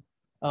fraction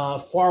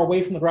far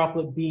away from the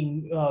droplet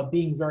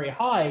being very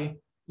high,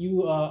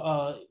 you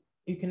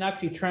can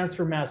actually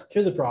transfer mass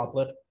to the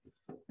droplet.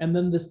 And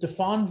then this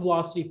Stefan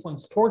velocity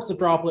points towards the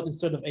droplet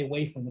instead of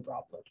away from the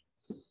droplet.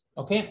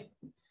 Okay.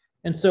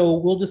 And so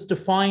we'll just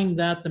define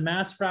that the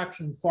mass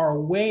fraction far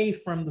away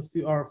from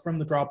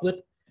the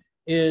droplet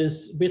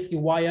is basically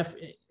YF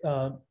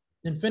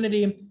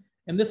infinity.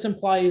 And this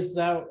implies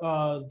that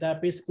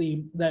that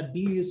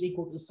B is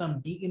equal to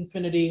some D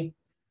infinity,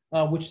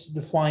 which is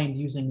defined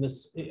using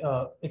this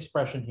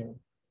expression here.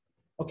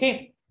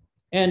 Okay,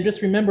 and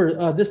just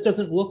remember, this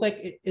doesn't look like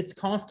it's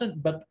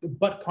constant,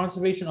 but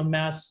conservation of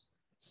mass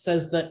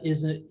says that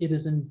it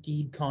is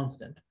indeed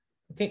constant.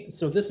 Okay,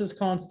 so this is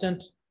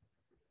constant,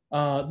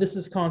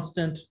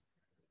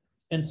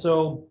 and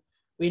so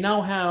we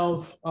now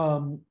have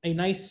a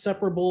nice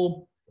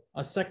separable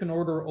second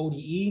order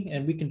ODE,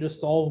 and we can just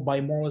solve by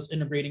more or less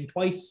integrating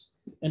twice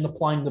and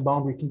applying the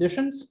boundary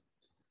conditions.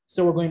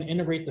 So we're going to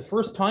integrate the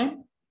first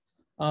time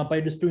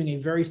by just doing a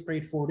very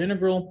straightforward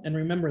integral. And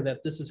remember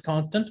that this is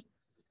constant.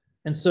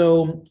 And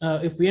so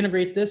if we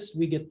integrate this,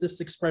 we get this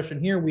expression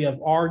here. We have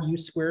RU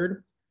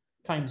squared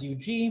times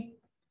UG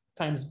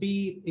times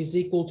B is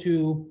equal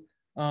to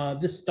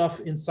this stuff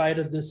inside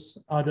of this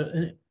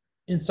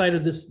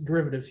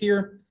derivative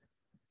here,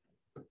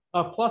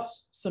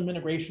 plus some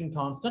integration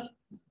constant.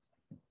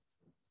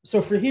 So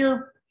for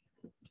here,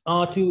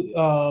 to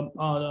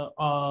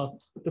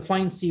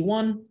define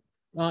C1,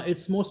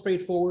 it's most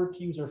straightforward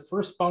to use our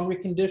first boundary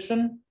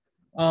condition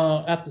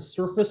at the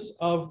surface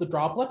of the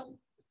droplet.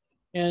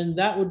 And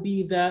that would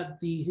be that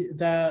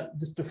the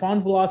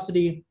Stefan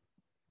velocity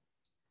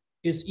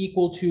is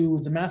equal to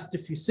the mass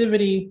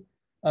diffusivity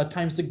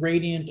times the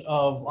gradient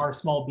of our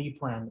small b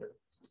parameter.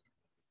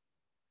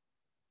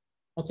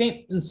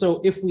 Okay, and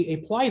so if we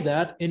apply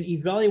that and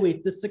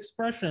evaluate this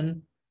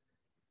expression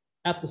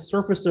at the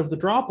surface of the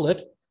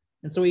droplet,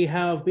 and so we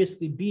have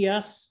basically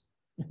BS,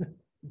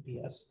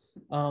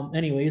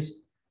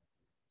 anyways,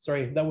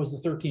 sorry, that was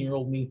the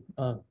 13-year-old me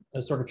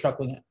sort of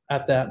chuckling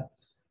at that.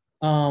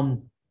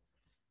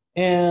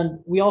 And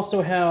we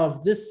also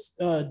have this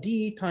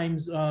D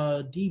times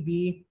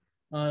dB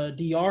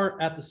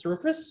dr at the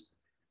surface,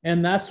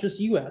 and that's just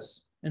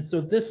US. And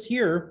so this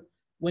here,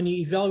 when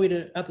you evaluate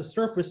it at the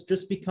surface,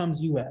 just becomes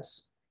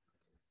US.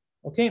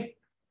 Okay,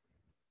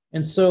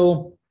 and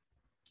so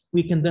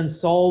we can then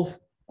solve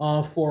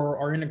for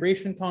our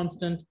integration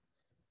constant,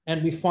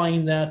 and we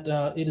find that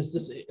it is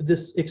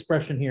this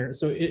expression here.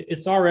 So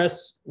it's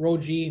RS rho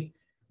G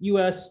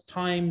US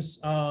times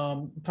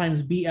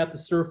B at the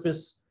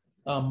surface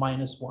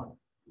minus 1.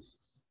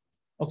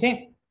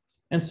 Okay,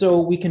 and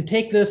so we can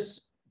take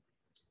this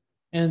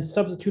and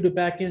substitute it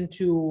back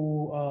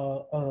into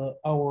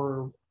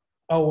our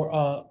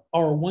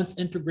once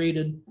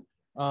integrated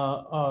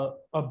a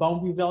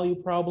boundary value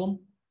problem.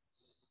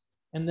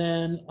 And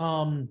then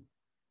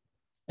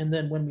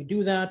when we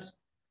do that,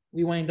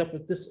 we wind up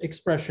with this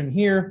expression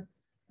here.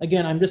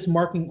 Again, I'm just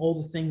marking all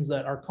the things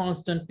that are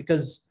constant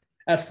because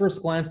at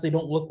first glance, they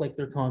don't look like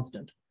they're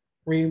constant.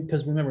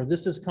 Because remember,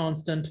 this is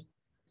constant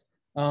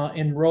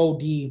and rho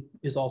D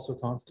is also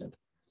constant.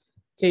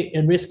 Okay,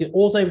 and basically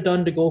all I've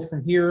done to go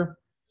from here,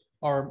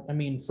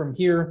 from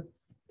here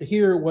to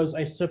here was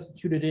I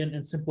substituted in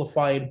and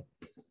simplified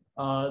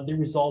the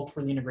result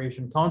for the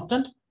integration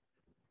constant.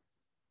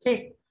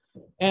 Okay.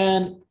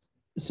 And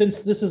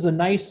since this is a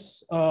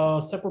nice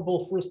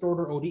separable first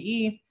order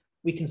ODE,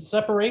 we can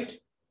separate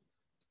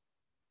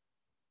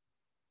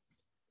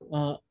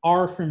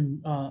R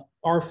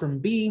from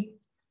B,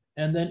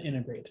 and then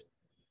integrate.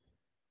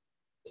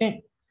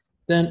 Okay,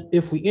 then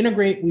if we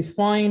integrate, we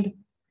find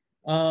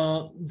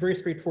very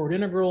straightforward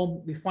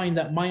integral. We find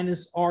that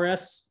minus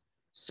RS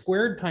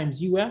squared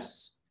times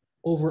US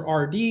over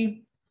RD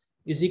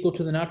is equal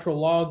to the natural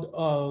log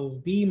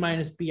of B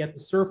minus B at the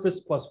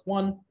surface plus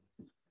 1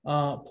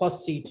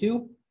 plus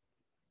C2.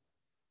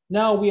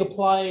 Now we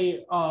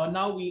apply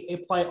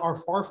our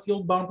far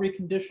field boundary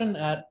condition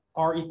at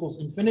R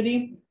equals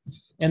infinity,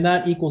 and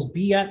that equals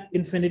B at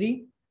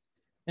infinity.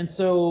 And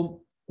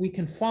so we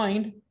can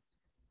find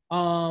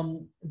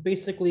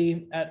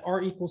basically at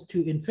R equals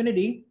to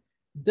infinity,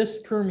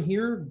 this term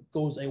here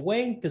goes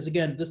away because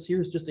again, this here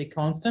is just a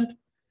constant,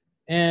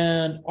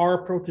 and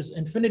R approaches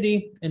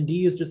infinity and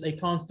D is just a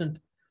constant.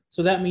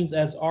 So that means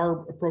as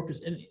R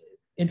approaches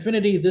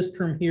infinity, this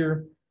term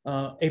here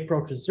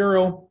approaches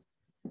 0.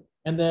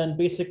 And then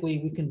basically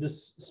we can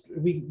just,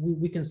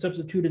 we can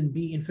substitute in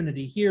B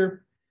infinity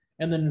here,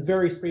 and then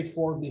very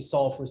straightforwardly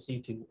solve for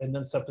C2 and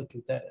then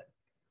substitute that in.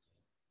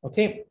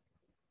 Okay,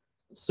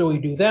 so we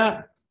do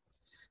that.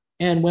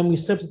 And when we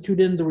substitute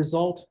in the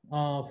result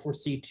for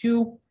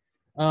C2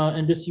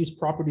 and just use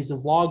properties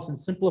of logs and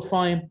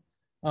simplify,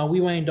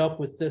 we wind up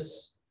with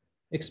this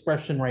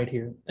expression right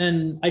here.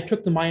 And I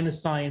took the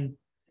minus sign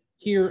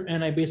here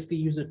and I basically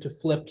use it to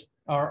flip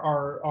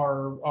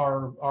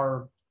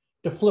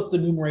to flip the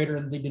numerator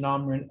and the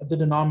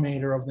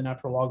denominator of the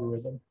natural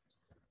logarithm.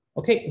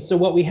 Okay, so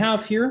what we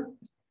have here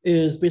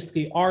is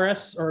basically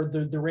RS, or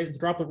the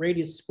droplet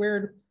radius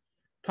squared,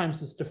 times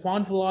the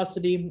Stefan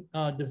velocity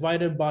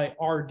divided by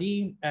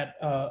RD at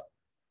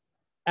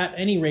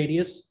any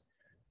radius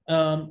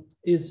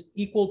is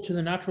equal to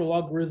the natural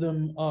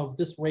logarithm of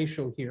this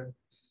ratio here.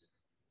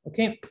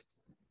 Okay,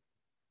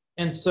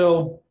 and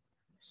so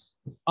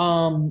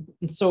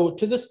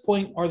to this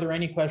point, are there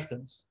any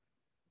questions?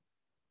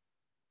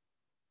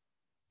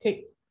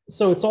 Okay,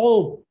 so it's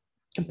all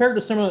compared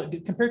to some of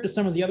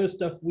the other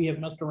stuff we have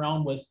messed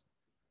around with,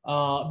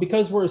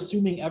 because we're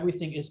assuming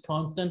everything is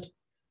constant.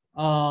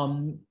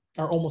 Or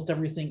almost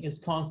everything is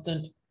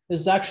constant,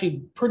 is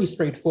actually pretty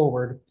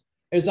straightforward.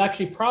 It's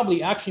actually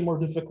probably more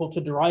difficult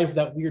to derive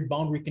that weird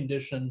boundary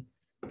condition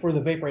for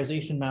the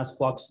vaporization mass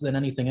flux than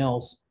anything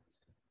else.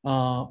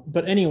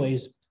 But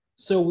anyways,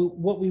 so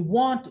what we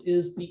want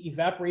is the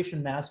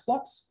evaporation mass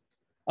flux,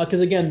 because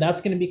again,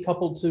 that's going to be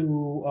coupled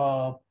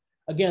to,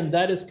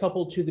 that is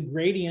coupled to the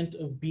gradient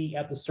of B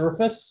at the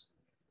surface.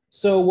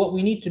 So what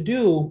we need to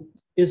do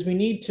is we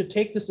need to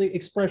take this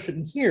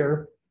expression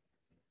here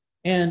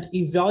and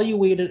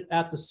evaluate it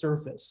at the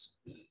surface.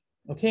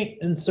 Okay,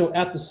 and so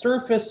at the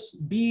surface,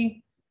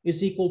 B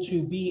is equal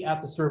to B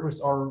at the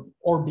surface, or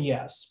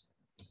BS.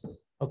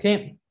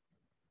 Okay,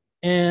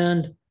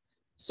 and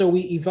so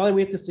we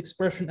evaluate this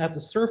expression at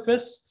the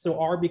surface, so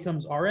R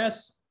becomes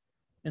RS,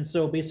 and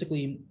so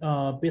basically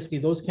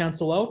those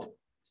cancel out,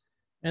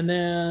 and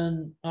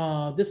then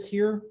this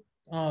here,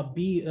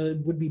 B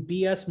would be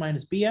BS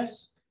minus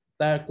BS,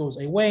 that goes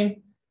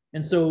away,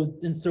 and so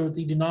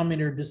the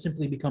denominator just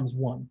simply becomes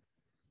 1.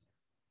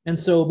 And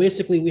so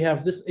basically we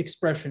have this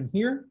expression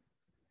here.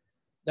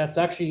 That's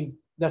actually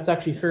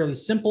fairly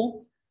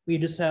simple. We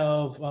just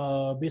have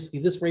basically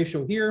this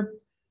ratio here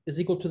is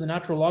equal to the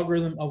natural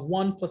logarithm of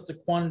 1 plus the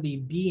quantity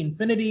B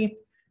infinity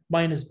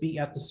minus B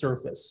at the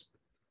surface.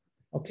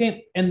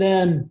 Okay, and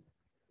then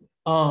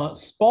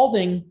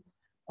Spalding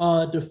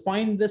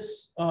defined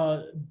this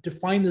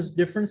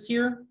difference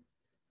here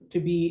to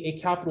be a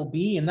capital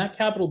B, and that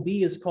capital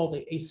B is called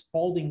a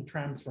Spalding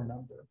transfer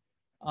number.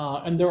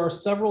 And there are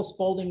several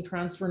Spalding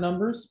transfer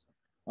numbers,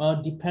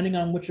 depending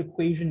on which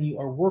equation you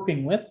are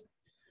working with.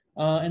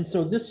 And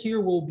so this here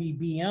will be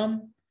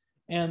Bm,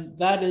 and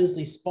that is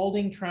a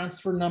Spalding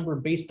transfer number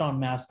based on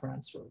mass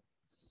transfer.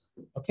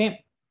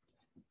 Okay,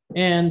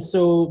 and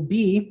so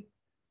B,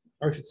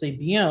 or I should say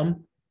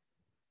Bm,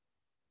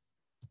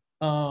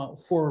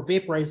 for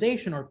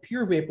vaporization or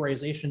pure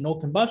vaporization, no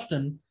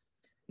combustion,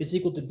 is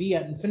equal to B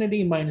at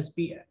infinity minus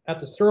B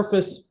at the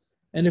surface.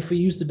 And if we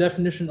use the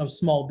definition of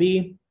small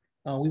b,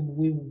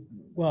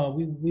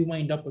 we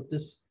wind up with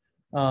this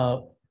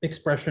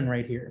expression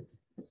right here.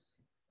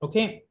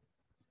 Okay.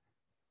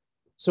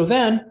 So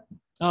then,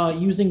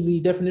 using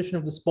the definition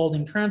of the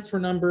Spalding transfer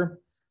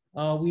number,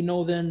 we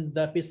know then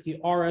that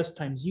basically RS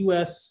times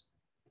US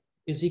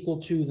is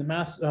equal to the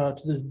mass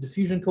to the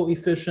diffusion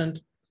coefficient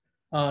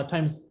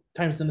times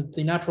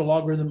the natural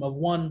logarithm of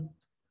 1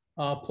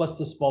 plus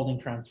the Spalding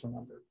transfer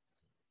number.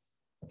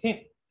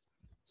 Okay.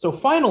 So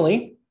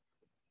finally,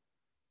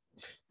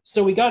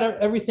 so we got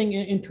everything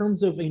in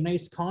terms of a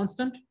nice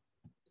constant.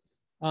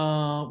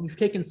 We've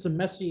taken some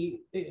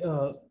messy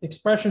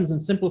expressions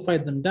and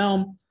simplified them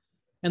down,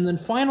 and then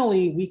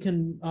finally we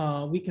can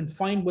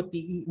find what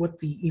the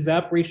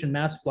evaporation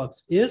mass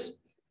flux is.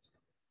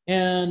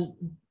 And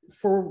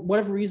for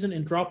whatever reason,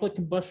 in droplet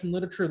combustion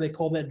literature, they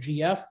call that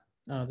GF.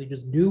 They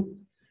just do,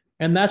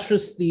 and that's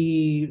just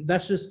the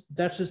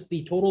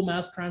total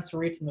mass transfer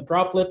rate from the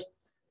droplet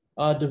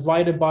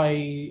divided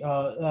by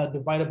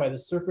the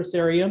surface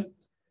area.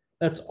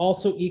 That's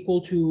also equal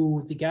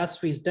to the gas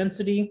phase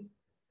density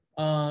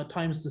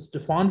times the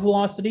Stefan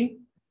velocity.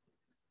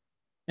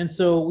 And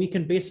so we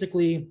can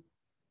basically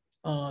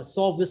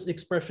solve this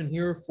expression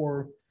here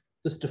for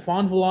the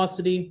Stefan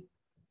velocity,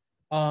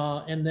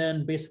 and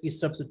then basically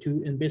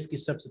substitute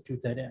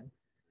that in.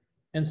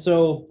 And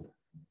so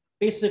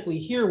basically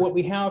here, what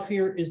we have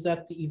here is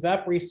that the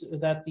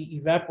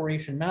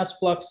evaporation mass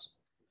flux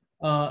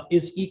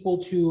is equal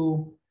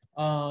to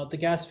the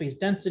gas phase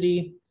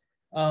density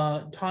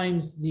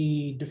times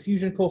the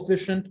diffusion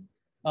coefficient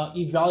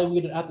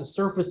evaluated at the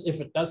surface, if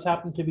it does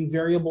happen to be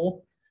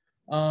variable,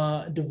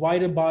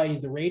 divided by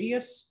the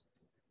radius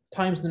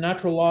times the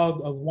natural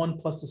log of 1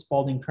 plus the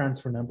Spalding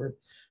transfer number.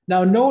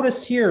 Now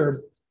notice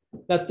here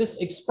that this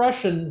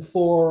expression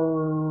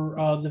for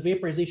the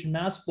vaporization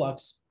mass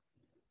flux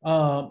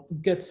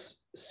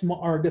gets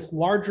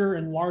larger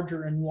and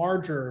larger and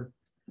larger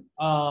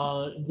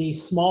the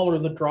smaller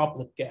the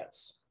droplet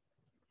gets.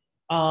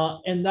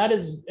 And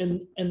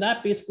that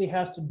basically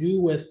has to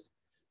do with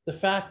the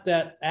fact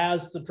that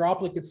as the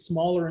droplet gets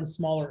smaller and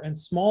smaller and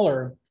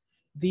smaller,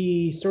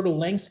 the sort of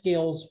length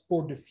scales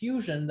for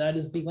diffusion, that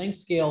is the length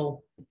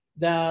scale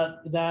that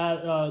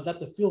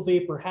the fuel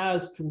vapor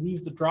has to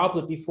leave the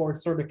droplet before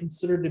it's sort of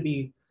considered to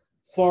be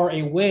far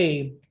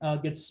away,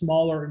 gets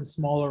smaller and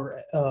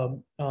smaller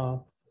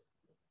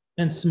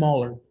and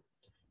smaller.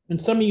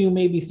 And some of you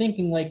may be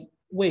thinking like,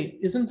 wait,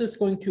 isn't this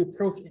going to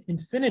approach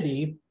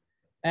infinity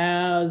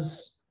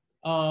as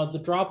the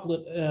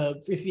droplet,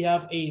 if you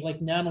have a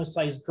like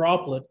nano-sized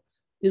droplet,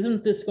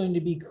 isn't this going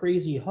to be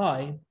crazy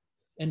high?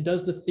 And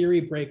does the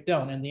theory break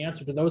down? And the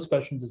answer to those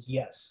questions is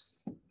yes.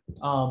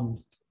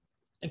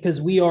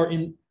 Because we are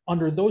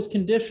under those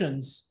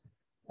conditions,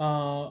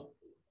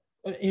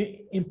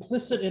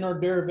 implicit in our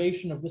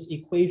derivation of this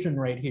equation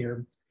right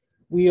here,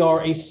 we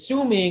are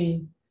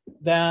assuming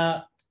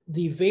that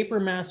the vapor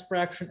mass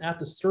fraction at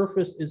the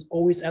surface is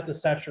always at the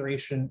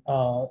saturation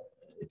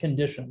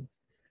condition.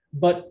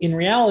 But in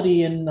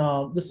reality, and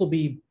this will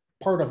be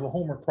part of a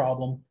homework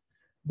problem,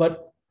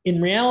 but in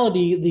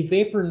reality, the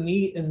vapor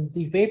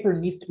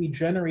needs to be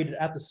generated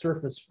at the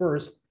surface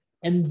first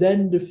and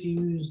then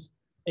diffused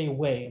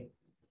away.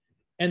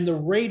 And the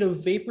rate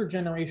of vapor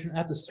generation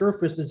at the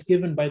surface is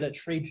given by that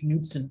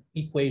Schrage-Knudsen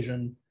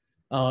equation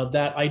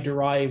that I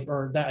derived,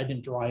 or that I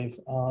didn't derive,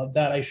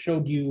 that I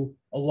showed you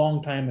a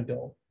long time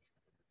ago.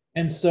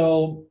 And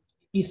so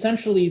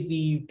essentially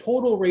the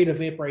total rate of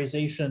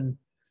vaporization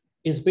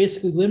is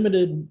basically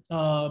limited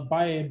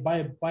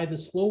by the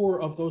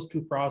slower of those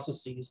two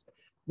processes,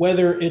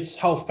 whether it's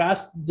how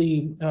fast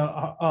the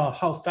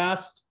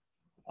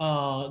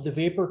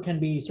vapor can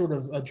be sort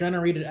of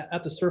generated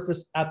at the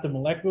surface at the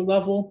molecular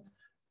level,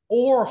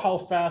 or how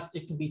fast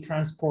it can be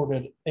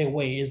transported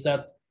away, is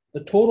that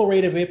the total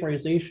rate of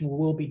vaporization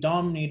will be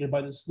dominated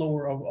by the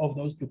slower of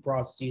those two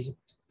processes.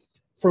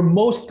 For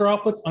most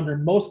droplets, under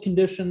most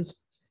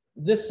conditions,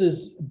 this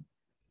is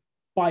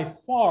by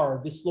far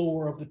the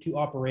slower of the two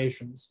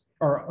operations,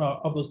 or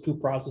of those two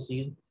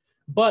processes.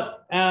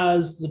 But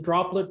as the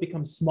droplet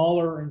becomes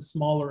smaller and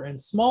smaller and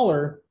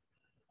smaller,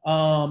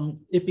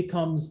 it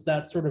becomes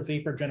that sort of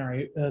vapor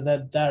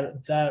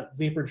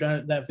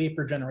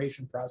vapor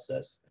generation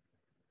process.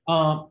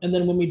 And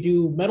then when we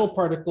do metal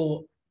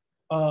particle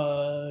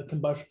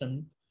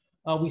combustion,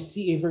 we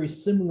see a very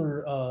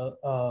similar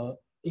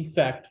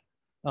effect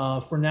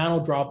for for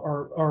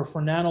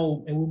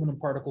nano aluminum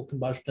particle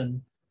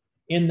combustion,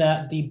 in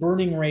that the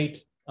burning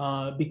rate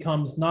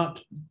becomes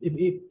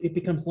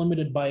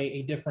limited by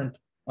a different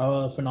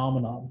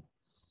phenomenon,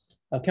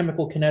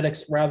 chemical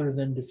kinetics rather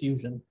than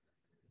diffusion.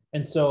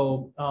 And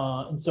so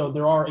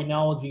there are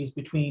analogies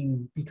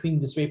between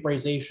this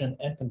vaporization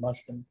and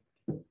combustion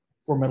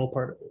for metal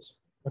particles.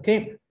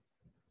 Okay.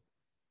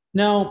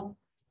 Now,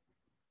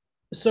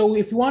 so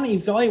if you want to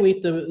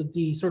evaluate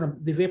the sort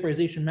of the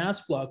vaporization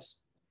mass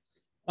flux,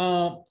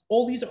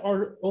 all these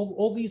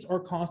are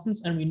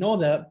constants, and we know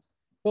that,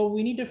 but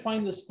we need to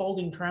find the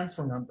Spalding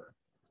transfer number.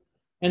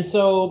 And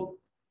so,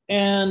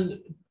 and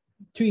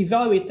to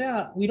evaluate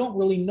that, we don't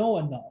really know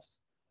enough,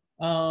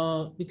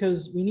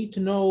 because we need to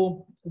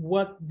know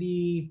what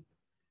the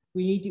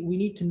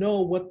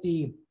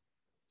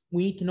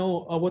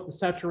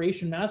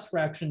saturation mass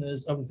fraction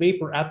is of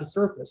vapor at the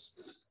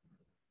surface,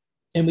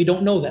 and we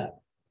don't know that.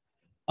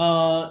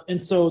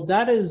 And so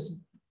that is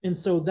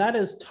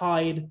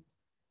tied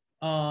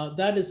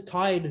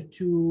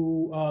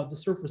to the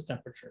surface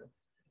temperature.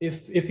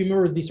 If you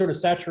remember, the sort of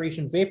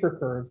saturation vapor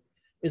curve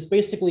is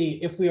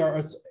basically, if we are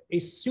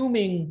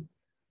assuming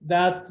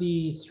that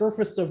the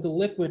surface of the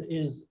liquid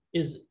is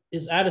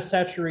at a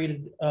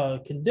saturated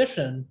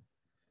condition,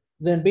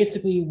 then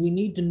basically we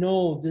need to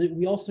know that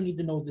we also need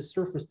to know the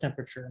surface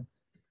temperature,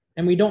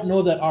 and we don't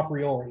know that a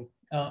priori,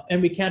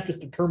 and we can't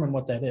just determine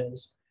what that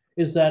is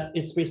that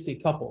it's basically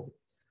coupled.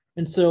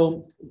 And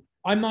so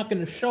I'm not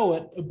going to show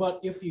it, but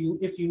if you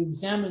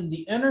examine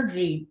the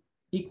energy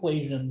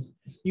equation,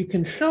 you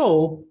can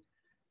show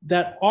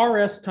that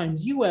Rs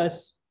times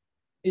Us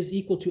is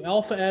equal to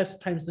alpha S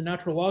times the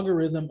natural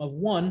logarithm of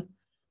 1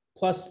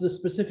 plus the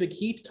specific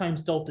heat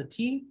times delta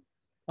T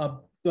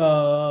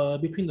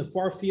between the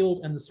far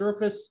field and the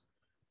surface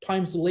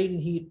times the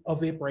latent heat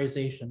of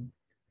vaporization.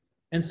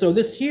 And so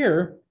this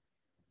here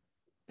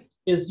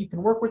is you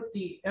can work with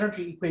the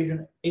energy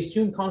equation,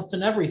 assume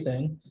constant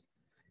everything,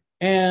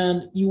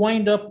 and you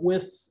wind up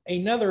with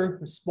another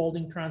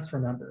Spalding transfer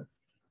number.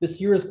 This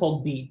here is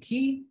called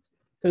BT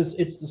because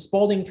it's the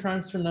Spalding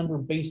transfer number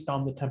based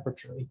on the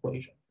temperature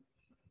equation.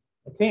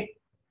 Okay,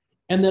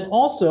 and then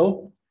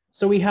also,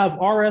 so we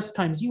have RS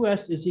times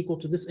US is equal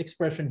to this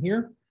expression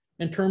here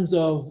in terms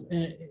of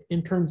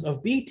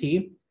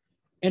BT,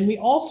 and we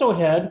also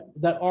had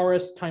that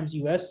RS times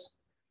US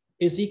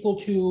is equal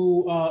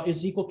to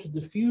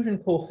diffusion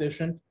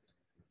coefficient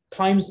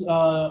times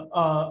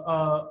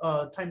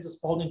times the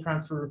Spalding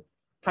transfer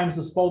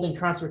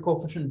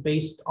coefficient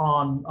based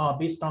on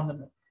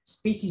the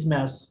species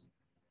mass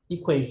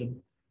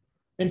equation.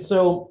 And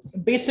so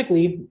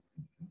basically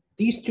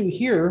these two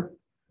here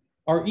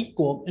are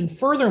equal. And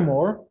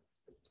furthermore,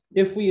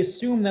 if we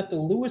assume that the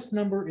Lewis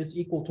number is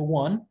equal to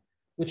 1,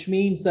 which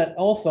means that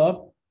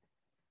alpha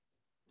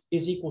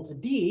is equal to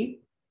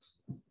D,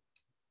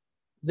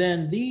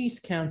 then these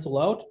cancel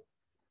out,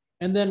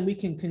 and then we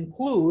can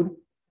conclude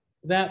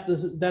that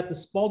the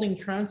Spalding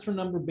transfer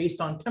number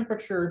based on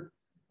temperature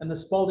and the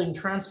Spalding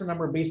transfer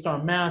number based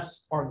on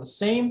mass are the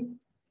same.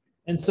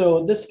 And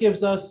so this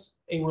gives us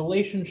a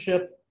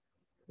relationship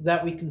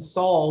that we can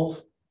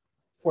solve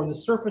for the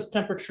surface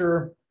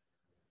temperature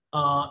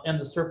and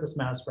the surface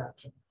mass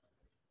fraction.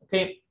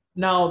 Okay,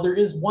 now there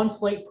is one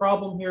slight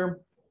problem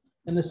here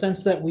in the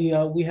sense that we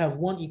have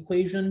one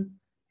equation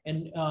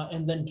and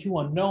then two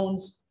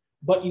unknowns.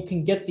 But you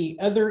can get the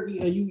other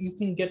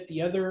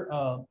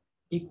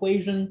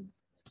equation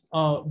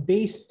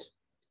based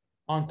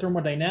on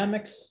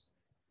thermodynamics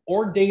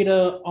or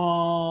data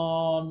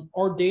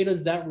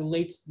that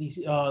relates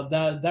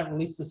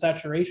the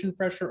saturation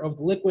pressure of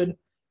the liquid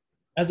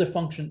as a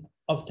function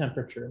of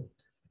temperature.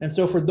 And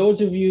so for those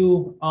of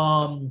you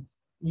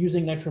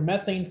using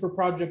nitromethane for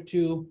project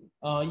 2,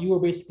 you are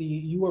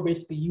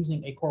basically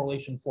using a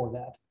correlation for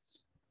that.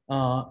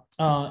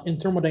 In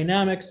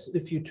thermodynamics,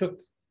 if you took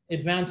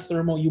advanced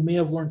thermal, you may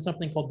have learned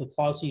something called the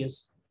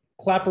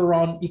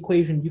Clausius-Clapeyron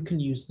equation. You can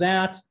use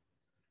that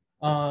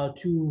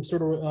to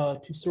sort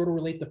of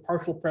relate the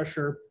partial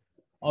pressure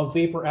of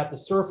vapor at the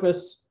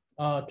surface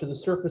to the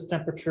surface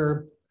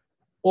temperature.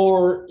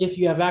 Or if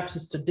you have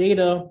access to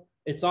data,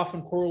 it's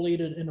often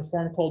correlated in a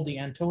form called the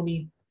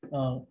Antony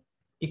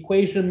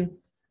equation,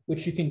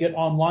 which you can get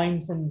online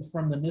from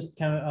the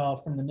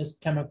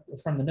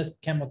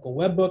NIST chemical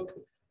webbook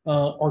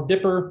or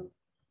Dipper.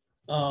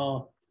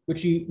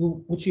 Which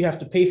you have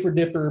to pay for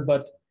Dipper,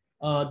 but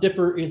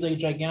Dipper is a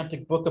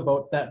gigantic book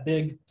about that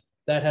big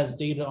that has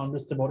data on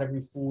just about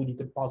every fluid you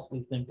could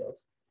possibly think of.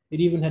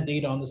 It even had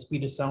data on the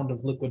speed of sound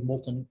of liquid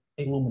molten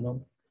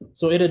aluminum.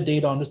 So it had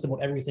data on just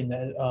about everything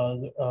that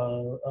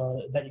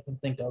that you can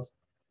think of.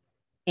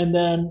 And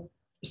then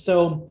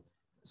so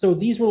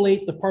these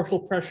relate the partial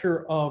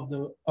pressure of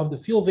the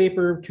fuel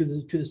vapor to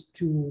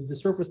the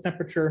surface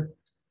temperature.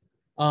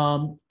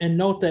 And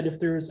note that if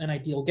there is an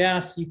ideal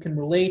gas, you can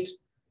relate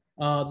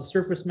the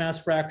surface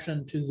mass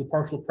fraction to the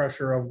partial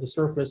pressure of the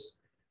surface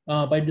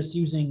by just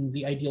using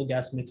the ideal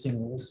gas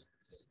mixing rules.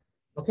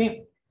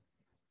 Okay,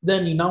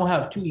 then you now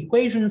have two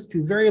equations,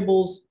 two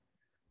variables.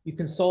 You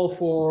can solve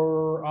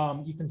for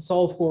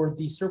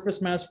the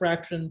surface mass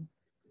fraction,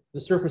 the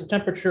surface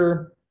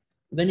temperature.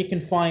 Then you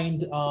can find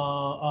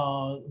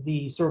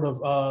the sort of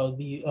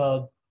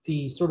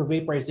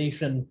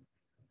vaporization,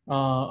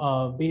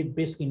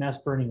 basically mass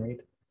burning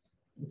rate.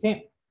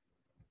 Okay.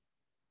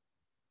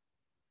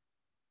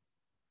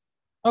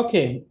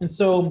 Okay, and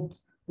so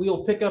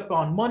we'll pick up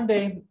on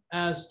Monday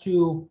as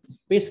to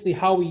basically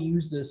how we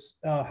use this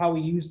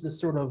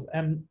sort of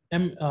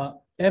m.f.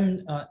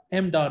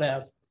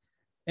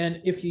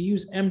 And if you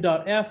use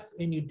m.f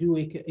and you do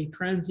a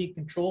transient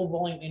control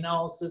volume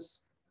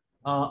analysis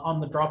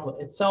on the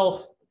droplet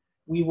itself,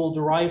 we will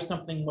derive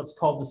something what's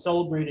called the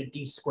celebrated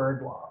d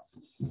squared law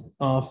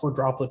for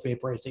droplet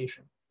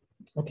vaporization.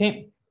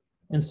 Okay,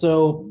 and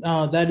so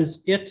that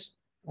is it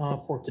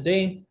for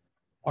today.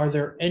 Are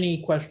there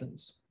any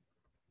questions?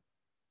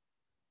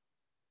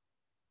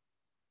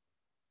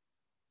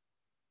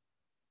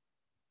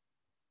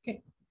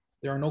 Okay,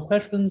 if there are no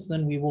questions,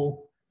 then we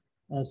will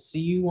see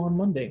you on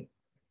Monday.